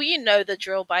 well, you know the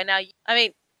drill by now. I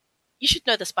mean, you should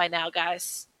know this by now,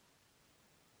 guys.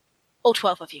 All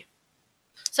 12 of you.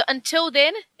 So until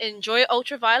then, enjoy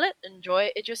Ultraviolet, enjoy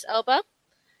Idris Elba.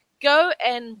 Go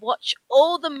and watch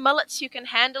all the mullets you can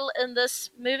handle in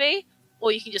this movie,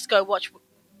 or you can just go watch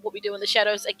What We Do in the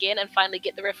Shadows again and finally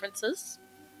get the references.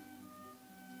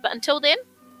 But until then,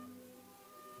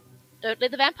 don't let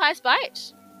the vampires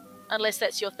bite. Unless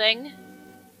that's your thing.